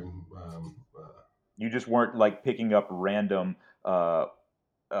true. I'm You just weren't like picking up random uh,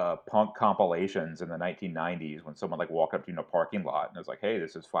 punk compilations in the 1990s when someone like walked up to you in a parking lot and was like, "Hey,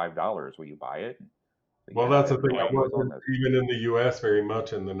 this is $5. Will you buy it?" But well, yeah, I that's the have thing. no I idea what's on wasn't this. even in the U.S. very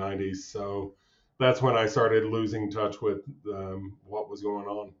much in the '90s, so that's when I started losing touch with what was going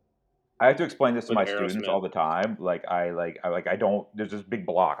on. I have to explain this to with my students Aerosmith. all the time. I don't. There's this big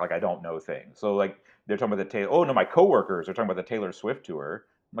block. Like I don't know things. So like they're talking about the Taylor. Oh no, my coworkers are talking about the Taylor Swift tour.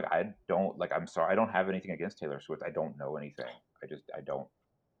 I'm like I don't like. I'm sorry. I don't have anything against Taylor Swift. I don't know anything. I don't.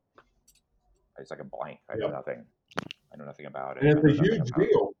 It's like a blank. I know Yep, nothing. I know nothing about it. and I it's know a nothing huge about.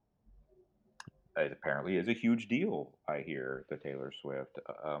 deal. It apparently is a huge deal. I hear the Taylor Swift.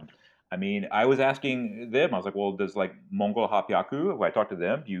 I mean, I was asking them. I was like, "Well, does like Mongol Hapyaku?" When I talk to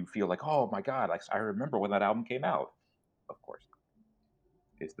them, do you feel like, "Oh my God, like I remember when that album came out"? Of course,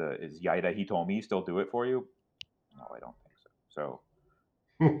 is Yaida Hitomi still do it for you? No, I don't think so.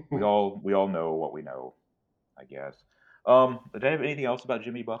 So we all know what we know, I guess. Did I have anything else about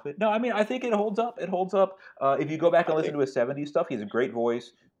Jimmy Buffett? No, I mean I think it holds up. It holds up. If you go back I and listen think to his '70s stuff, he has a great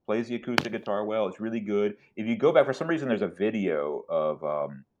voice. Plays the acoustic guitar well. It's really good. If you go back, for some reason, there's a video of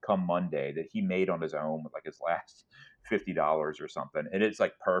 "Come Monday" that he made on his own with like his last $50 or something, and it's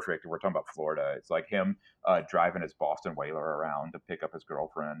like perfect. We're talking about Florida. It's like him driving his Boston Whaler around to pick up his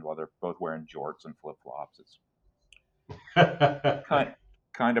girlfriend while they're both wearing jorts and flip flops. It's kind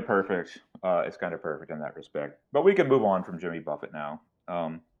kind of perfect. It's kind of perfect in that respect. But we can move on from Jimmy Buffett now.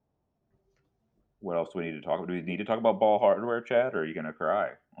 What else do we need to talk about? Do we need to talk about ball hardware, Chad, or are you gonna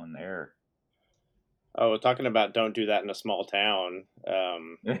cry on there? oh, talking about don't do that in a small town. Yeah,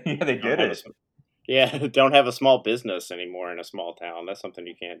 they Don't did have a it. yeah, don't have a small business anymore in a small town. That's something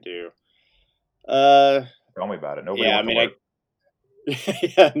you can't do. Uh, Tell me about it. Nobody yeah, I wants to mean, I work.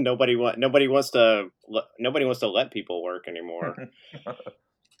 yeah, nobody wants to let people work anymore.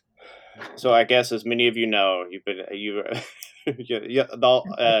 So I guess, as many of you know,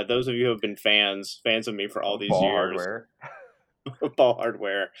 those of you who have been fans of me for all these Ball years, hardware. ball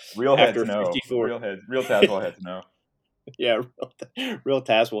hardware. Real heads After know. 54, Real Tazewell heads know. yeah, real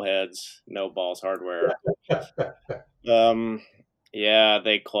Taswell heads, no balls hardware. Um, yeah,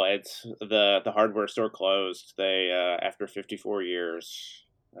 it's the hardware store closed. They after 54 years.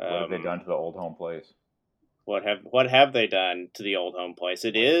 What have they Um, done to the old home place? what have they done to the old home place?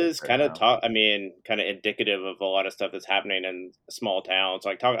 It Where do they is tear it kind of down? talk. I mean, kind of indicative of a lot of stuff that's happening in small towns.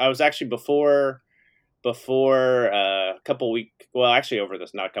 I was actually before a couple week well actually over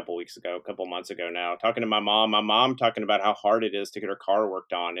this not a couple weeks ago, a couple months ago now, talking to my mom talking about how hard it is to get her car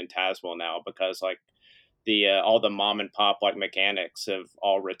worked on in Tazewell now, because like the all the mom and pop like mechanics have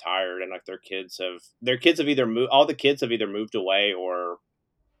all retired, and like their kids have either moved all the kids have either moved away or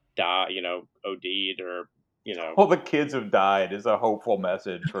died, OD'd, or you know All the kids have died is a hopeful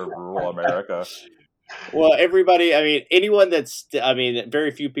message for rural America. well, everybody, I mean, anyone I mean,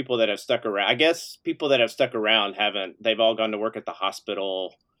 very few people that have stuck around. I guess people that have stuck around they've all gone to work at the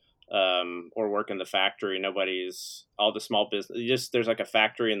hospital, or work in the factory. Nobody's, all the small business, there's like a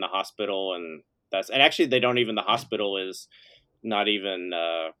factory in the hospital, and actually they don't even, the hospital is not even,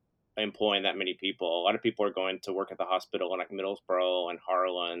 employing that many people. A lot of people are going to work at the hospital in like Middlesbrough and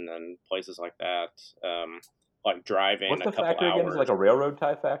Harlan and places like that, like driving What's a the couple factory again? Is it like hours. a railroad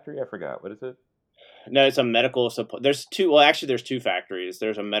type factory? I forgot. What is it? No, it's a medical supply. There's two. Well, actually, there's two factories.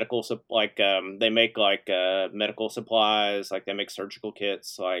 There's a medical they make like medical supplies. Like they make surgical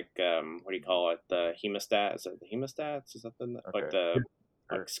kits. Like what do you call it? The hemostat. Is it the hemostats? Is that like Okay, the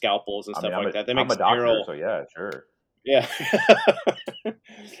like sure. scalpels and I mean, stuff like that? They make I'm a doctor, sterile. so yeah, sure. Yeah.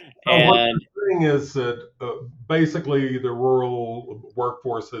 So what And you're saying is that basically the rural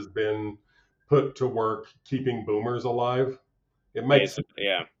workforce has been put to work keeping boomers alive. It makes sense. basically,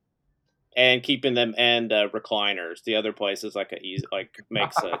 yeah. And keeping them, and recliners. The other place is like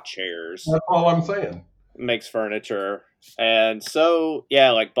makes chairs, That's all I'm saying. makes furniture. And so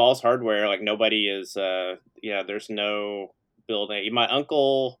yeah, like Ball's Hardware, like nobody is yeah, there's no building. My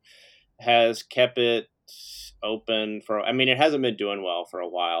uncle has kept it open for, I mean, it hasn't been doing well for a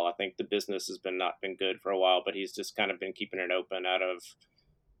while. I think the business has been not been good for a while, but he's just kind of been keeping it open out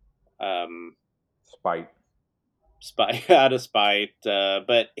of um Spite. spite out of spite.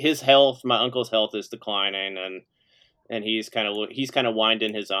 But his health, my uncle's health, is declining, and he's kind of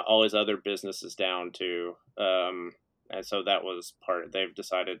winding his all his other businesses down too. And so that was part. They've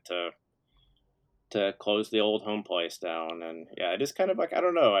decided to to close the old home place down, and yeah, it is kind of like, I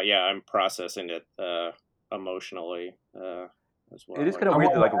don't know. Yeah, I'm processing it emotionally as It is well. kind of I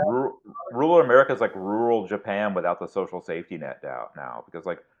weird that want like rural America is like rural Japan without the social safety net now because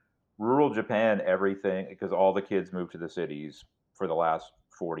like rural Japan everything because all the kids moved to the cities for the last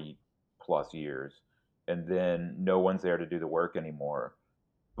 40 plus years and then no one's there to do the work anymore.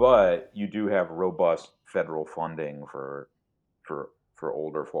 But you do have robust federal funding for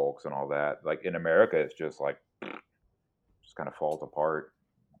older folks and all that. Like in America, it's just like just kind of falls apart.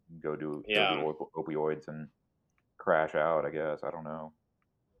 Go do Yeah. opioids and crash out. I guess I don't know.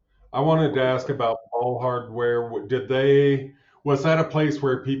 I wanted to What do you ask about Ball Hardware. Did they was that a place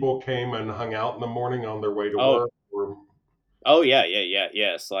where people came and hung out in the morning on their way to Oh, work? Or oh yeah,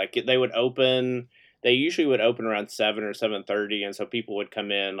 yes. Like they would open. They usually would open around 7 or 7:30, and so people would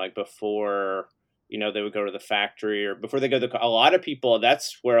come in like before. They would go to the factory or before they go to a lot of people.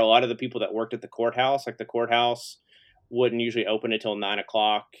 That's where a lot of the people that worked at the courthouse, like the courthouse, wouldn't usually open until 9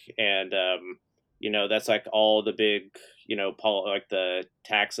 o'clock, and that's like all the big, like the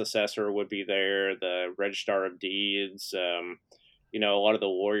tax assessor would be there, the registrar of deeds. A lot of the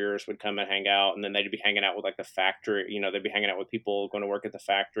lawyers would come and hang out, and then they'd be hanging out with like the factory. They'd be hanging out with people going to work at the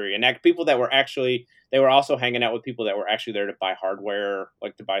factory, and people that were actually they were also hanging out with people that were actually there to buy hardware,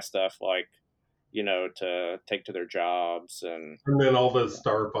 like to buy stuff, like to take to their jobs and. and then all the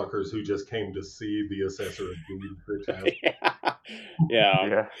star fuckers who just came to see the assessor of deeds, which has Yeah, yeah.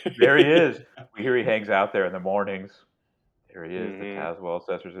 Yeah, there he is. We hear he hangs out there in the mornings. There he is, the Hmm. Tazewell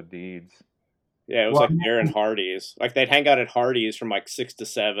Assessors of Deeds. Yeah, it was well, like there in Hardee's. Like they'd hang out at Hardee's from like 6 to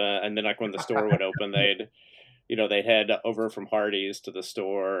 7, and then like when the store would open, they'd head over from Hardee's to the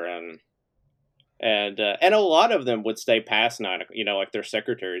store, and a lot of them would stay past 9. Like their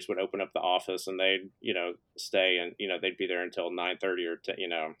secretaries would open up the office, and they'd stay, and they'd be there until 9:30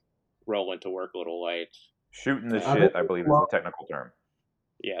 or roll into work a little late. Shooting the I think shit, I believe, is the technical term.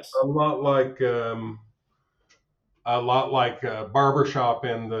 Yes. a lot like barbershop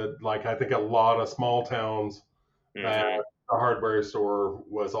in the like I think a lot of small towns that Hmm. the hardware store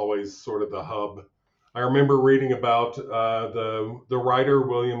was always sort of the hub. I remember reading about the writer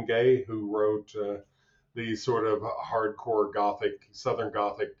William Gay who wrote these sort of hardcore Gothic, Southern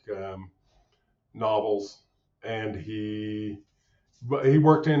Gothic novels, and he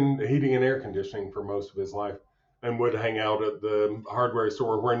worked in heating and air conditioning for most of his life, and would hang out at the hardware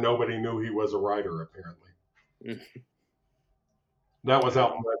store where nobody knew he was a writer. Apparently, that was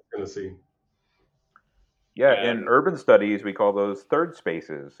out Yeah. in West Tennessee. Yeah, in And urban studies, we call those third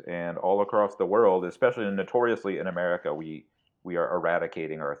spaces, and all across the world, especially notoriously in America, we are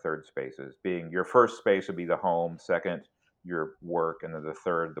eradicating our third spaces. Being your first space would be the home, second your work, and then the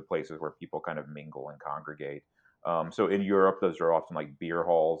third the places where people kind of mingle and congregate. So in Europe, those are often like beer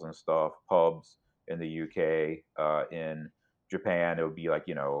halls and stuff, pubs. In the UK, in Japan, it would be like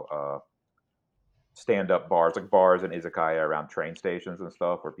stand-up bars, like bars and izakaya around train stations and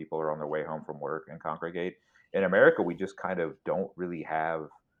stuff, where people are on their way home from work and congregate. In America, we just kind of don't really have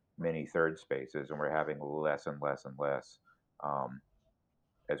many third spaces, and we're having less and less and less um,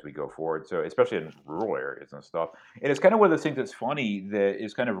 as we go forward. So, especially in rural areas and stuff, and it's kind of one of those things that's funny that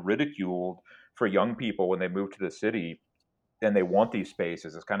is kind of ridiculed for young people when they move to the city and they want these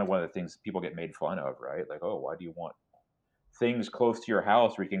spaces. It's kind of one of the things people get made fun of, right? Like, oh, why do you want things close to your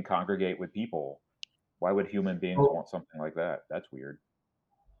house where you can congregate with people? Why would human beings want something like that? That's weird.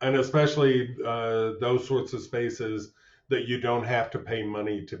 And especially those sorts of spaces that you don't have to pay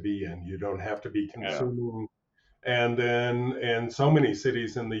money to be in. You don't have to be yeah, consuming. And then in so many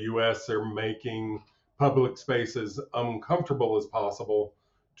cities in the US, they're making public spaces uncomfortable as possible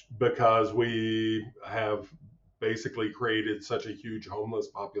because we have basically created such a huge homeless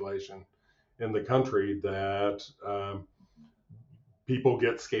population in the country that people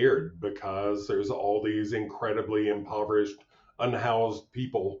get scared because there's all these incredibly impoverished, unhoused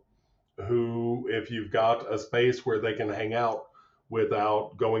people who, if you've got a space where they can hang out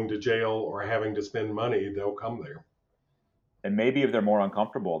without going to jail or having to spend money, they'll come there. And maybe if they're more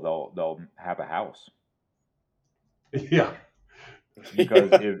uncomfortable, they'll have a house. Yeah. Because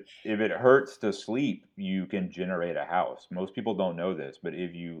if it hurts to sleep, you can generate a house. Most people don't know this, but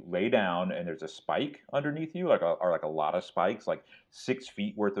if you lay down and there's a spike underneath you, or like a lot of spikes, like 6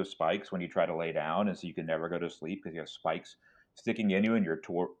 feet worth of spikes when you try to lay down, and so you can never go to sleep because you have spikes sticking in you, and you're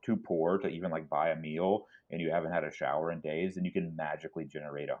too poor to even like buy a meal, and you haven't had a shower in days, then you can magically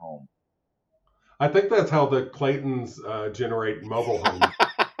generate a home. I think that's how the Claytons generate mobile homes.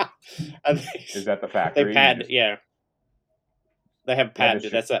 I think Is that the they factory? You patent. just Yeah, they have yeah, just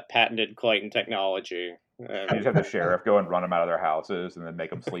patented. That's that patented Clayton technology. You just have the sheriff go and run them out of their houses, and then make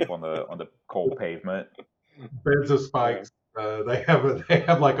them sleep on the cold pavement. Beds of Yeah. spikes. They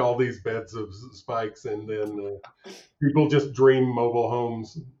have like all these beds of spikes, and then people just dream mobile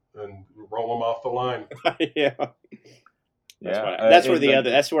homes and roll them off the line. Yeah. Yeah, That's where and like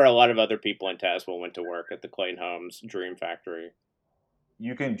that's where a lot of other people in Tazewell went to work, at the Clayton Homes Dream Factory.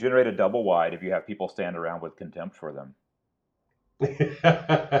 you can generate a double wide if you have people stand around with contempt for them. It's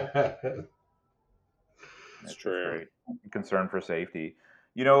That's true. great. Concern for safety.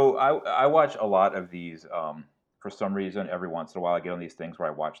 I watch a lot of these. For some reason, every once in a while, I get on these things where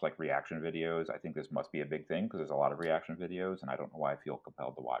I watch like reaction videos. I think this must be a big thing because there's a lot of reaction videos, and I don't know why I feel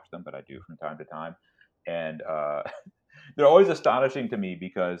compelled to watch them, but I do from time to time. And they're always astonishing to me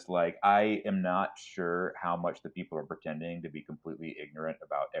because, like, I am not sure how much the people are pretending to be completely ignorant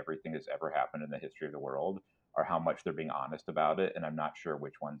about everything that's ever happened in the history of the world, or how much they're being honest about it. And I'm not sure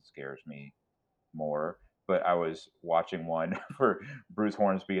which one scares me more. But I was watching one for Bruce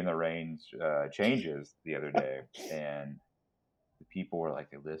Hornsby and the Range changes the other day, and the people were like,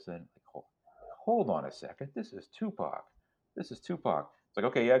 "They listen, like, hold on a second, this is Tupac. This is Tupac." It's like,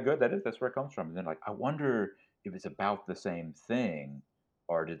 okay, yeah, good. That's where it comes from. And then like, I wonder if it's about the same thing,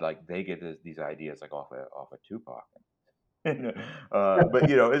 or did like they get these ideas like off of Tupac? But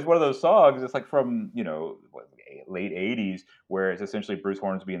it's one of those songs. It's like from late '80s, where it's essentially Bruce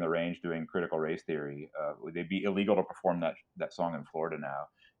Hornsby in the Range doing critical race theory. They'd be illegal to perform that song in Florida now,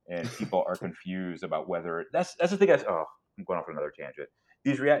 and people are confused about whether that's the thing. I'm going off on another tangent.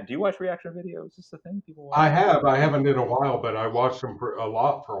 Do you watch reaction videos? Is this the thing people watch? I have. I haven't in a while, but I watched them a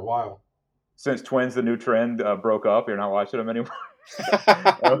lot for a while. Since Twins, the new trend, broke up, you're not watching them anymore.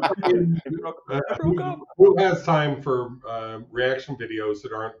 I mean, It broke up. who has time for reaction videos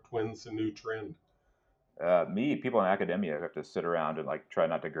that aren't Twins a new trend? People in academia have to sit around and like try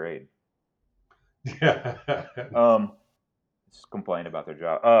not to grade. Yeah. Just complain about their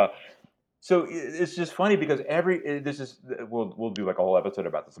job. So it's just funny because this is we'll do like a whole episode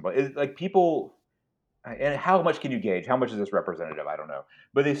about this. But it's like people, and how much can you gauge? How much is this representative? I don't know.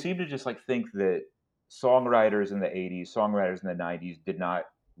 But they seem to just like think that songwriters in the '80s, songwriters in the '90s did not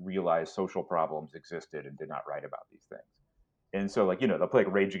realize social problems existed and did not write about these things. And so like they'll play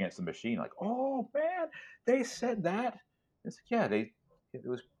like Rage Against the Machine, like, oh man, they said that. It's like, yeah, it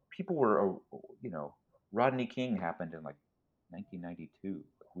was people were Rodney King happened in like 1992.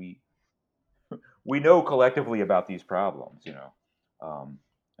 We know collectively about these problems.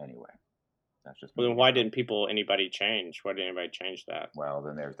 Anyway, that's just me Well, then being why dumb. didn't anybody change? Why didn't anybody change that? Well,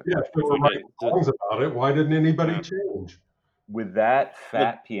 then there's the Yeah, if they question. were Who writing didn't? songs about it, why didn't anybody Yeah. change? With that Well,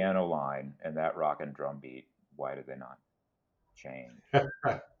 fat piano line and that rock and drum beat, why did they not change? I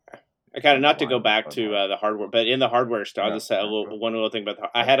kind of, Sounds not to go aligned with back Bud to Light. the hardware, but in the hardware store, I'll Yeah, just say yeah, go. one little thing about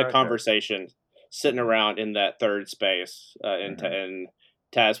I That's had a right there. conversation sitting around in that third space Mhm. in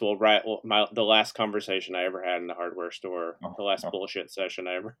Tazewell, right? The last conversation I ever had in the hardware store, Oh, the last oh, bullshit session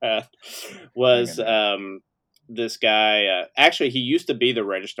I ever had, hang in was there. this guy. Actually, he used to be the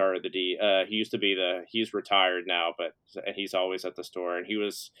registrar of the D. He's retired now, but he's always at the store, and he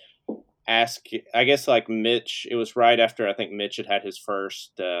was I guess like Mitch. It was right after I think Mitch had his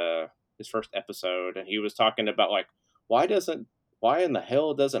first episode, and he was talking about like why doesn't why in the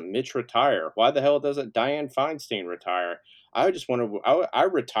hell doesn't Mitch retire? Why the hell doesn't Dianne Feinstein retire? I just want to. I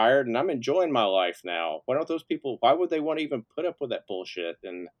retired and I'm enjoying my life now. Why don't those people? Why would they want to even put up with that bullshit?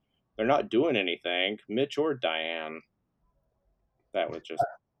 And they're not doing anything, Mitch or Dianne. That was just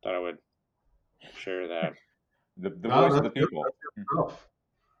thought I would share that. The No, voice of that's the good. people. That's good stuff.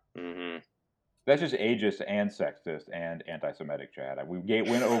 Hmm. That's just ageist and sexist and anti-Semitic, Chad.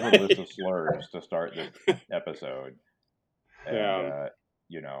 Went over the list of slurs to start this episode, and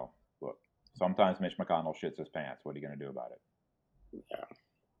Yeah. look, sometimes Mitch McConnell shits his pants. What are you going to do about it? Yeah.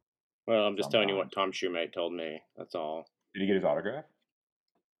 Well, I'm just telling you what Sometimes. Tom Shoemate told me. That's all. Did he get his autograph?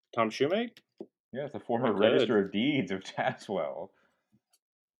 Tom Shoemate? Yeah, it's the I former could. Register of Deeds of Taswell.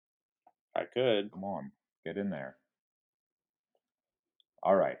 I could. Come on, get in there.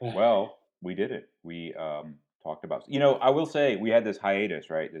 All right. Well, we did it. We talked about. I will say we had this hiatus,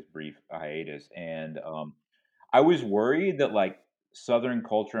 right? This brief hiatus, and I was worried that like Southern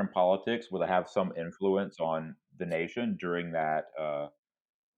culture and politics would have some influence on the nation during that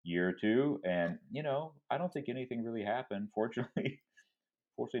year or two, and I don't think anything really happened. Fortunately,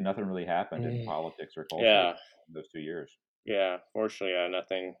 nothing really happened in politics or culture Yeah. in those 2 years. Yeah. Fortunately,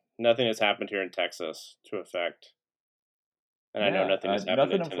 nothing has happened here in Texas to affect, and I know Yeah, nothing has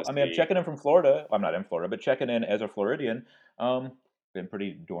happened nothing. in I mean, I'm Tennessee. checking in from Florida. I'm not in Florida, but checking in as a Floridian. Been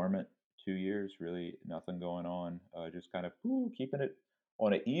pretty dormant 2 years. Really, nothing going on. Just kind of keeping it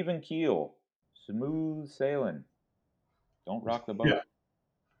on an even keel. Smooth sailing. Don't rock the boat.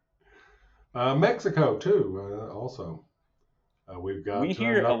 Yeah. Mexico too. Also, we've got We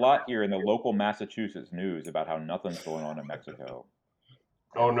hear a another. lot here in the local Massachusetts news about how nothing's going on in Mexico.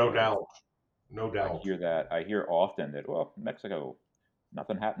 Oh, And, no doubt, no I doubt. hear that. I hear often that, well, Mexico,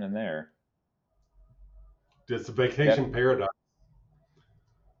 nothing happening there. It's a vacation paradise.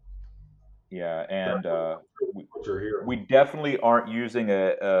 Yeah, and we, What you're hearing. we definitely aren't using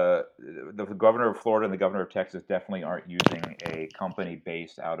the governor of Florida and the governor of Texas definitely aren't using a company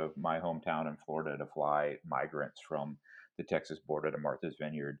based out of my hometown in Florida to fly migrants from the Texas border to Martha's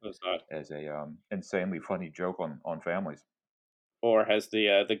Vineyard Was that? as a insanely funny joke on families. Or has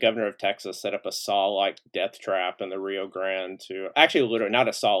the governor of Texas set up a saw-like death trap in the Rio Grande to actually literally not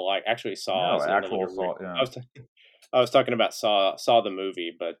a saw-like, actually saw No, as in the actual literal. salt. I was I was talking about Saw the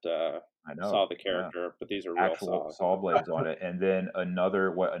movie, but I Saw know. the Yeah, character, but these are real actual saws. saw blades on it, and then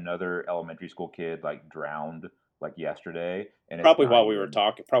another elementary school kid like drowned like yesterday, and it's Probably not while we were even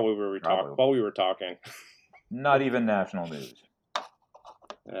talking. Probably probably while we were talking. not even national news.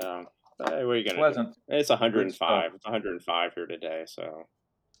 Yeah. Hey, what are you gonna do? Pleasant, It's good stuff. 105. It's 105 here today, so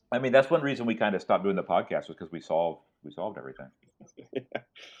I mean, that's one reason we kind of stopped doing the podcast was because we solved everything.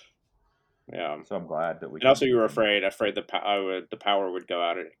 yeah. So I'm glad that And also, you we were can. afraid the power would go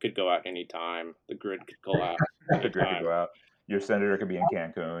out. It could go out any time. The grid could collapse The grid could anytime. go out. Your senator could be in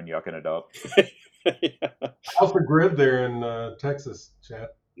Cancun yucking it up. Yeah. How's the grid there in Texas, Chad?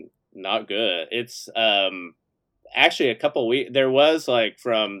 Not good. It's actually a couple weeks. There was like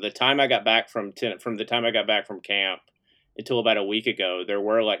from the time I got back from the time I got back from camp until about a week ago.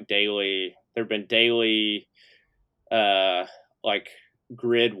 There've been daily like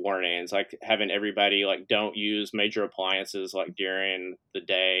grid warnings, like having everybody like don't use major appliances like during the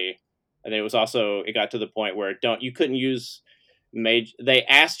day. And it got to the point where you couldn't use they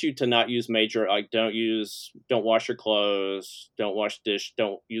asked you to not use major, like don't wash your clothes, don't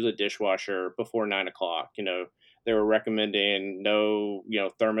use a dishwasher before 9 o'clock. They were recommending no,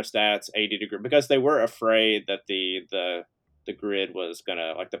 thermostats 80 degree, because they were afraid that the grid was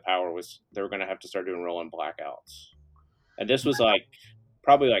gonna, like, they were gonna have to start doing rolling blackouts. And this was like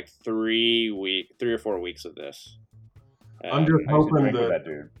probably like 3 or 4 weeks of this. I'm just I used to hoping drink with that that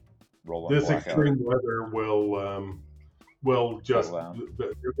dude. Rolling this blackout. extreme weather will just. Settle down.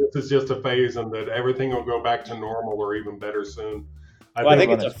 This is just a phase, and that everything will go back to normal or even better soon. I think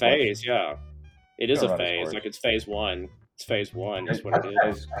run it's a its course. phase. Yeah, it is a Gonna run its phase. course. Like, it's phase one. It's phase one. That's what it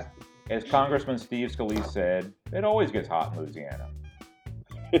is. As Congressman Steve Scalise said, it always gets hot in Louisiana.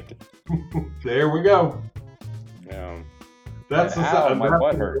 There we go. Yeah. That's And the ow, sound. my That's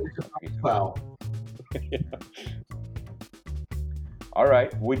butt the hurts. sound. All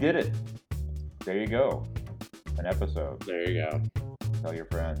right, we did it. There you go. An episode. There you go. Tell your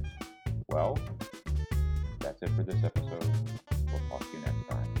friends. Well, that's it for this episode. We'll talk to you next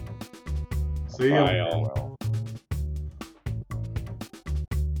time. See ya. Bye, y'all. Farewell.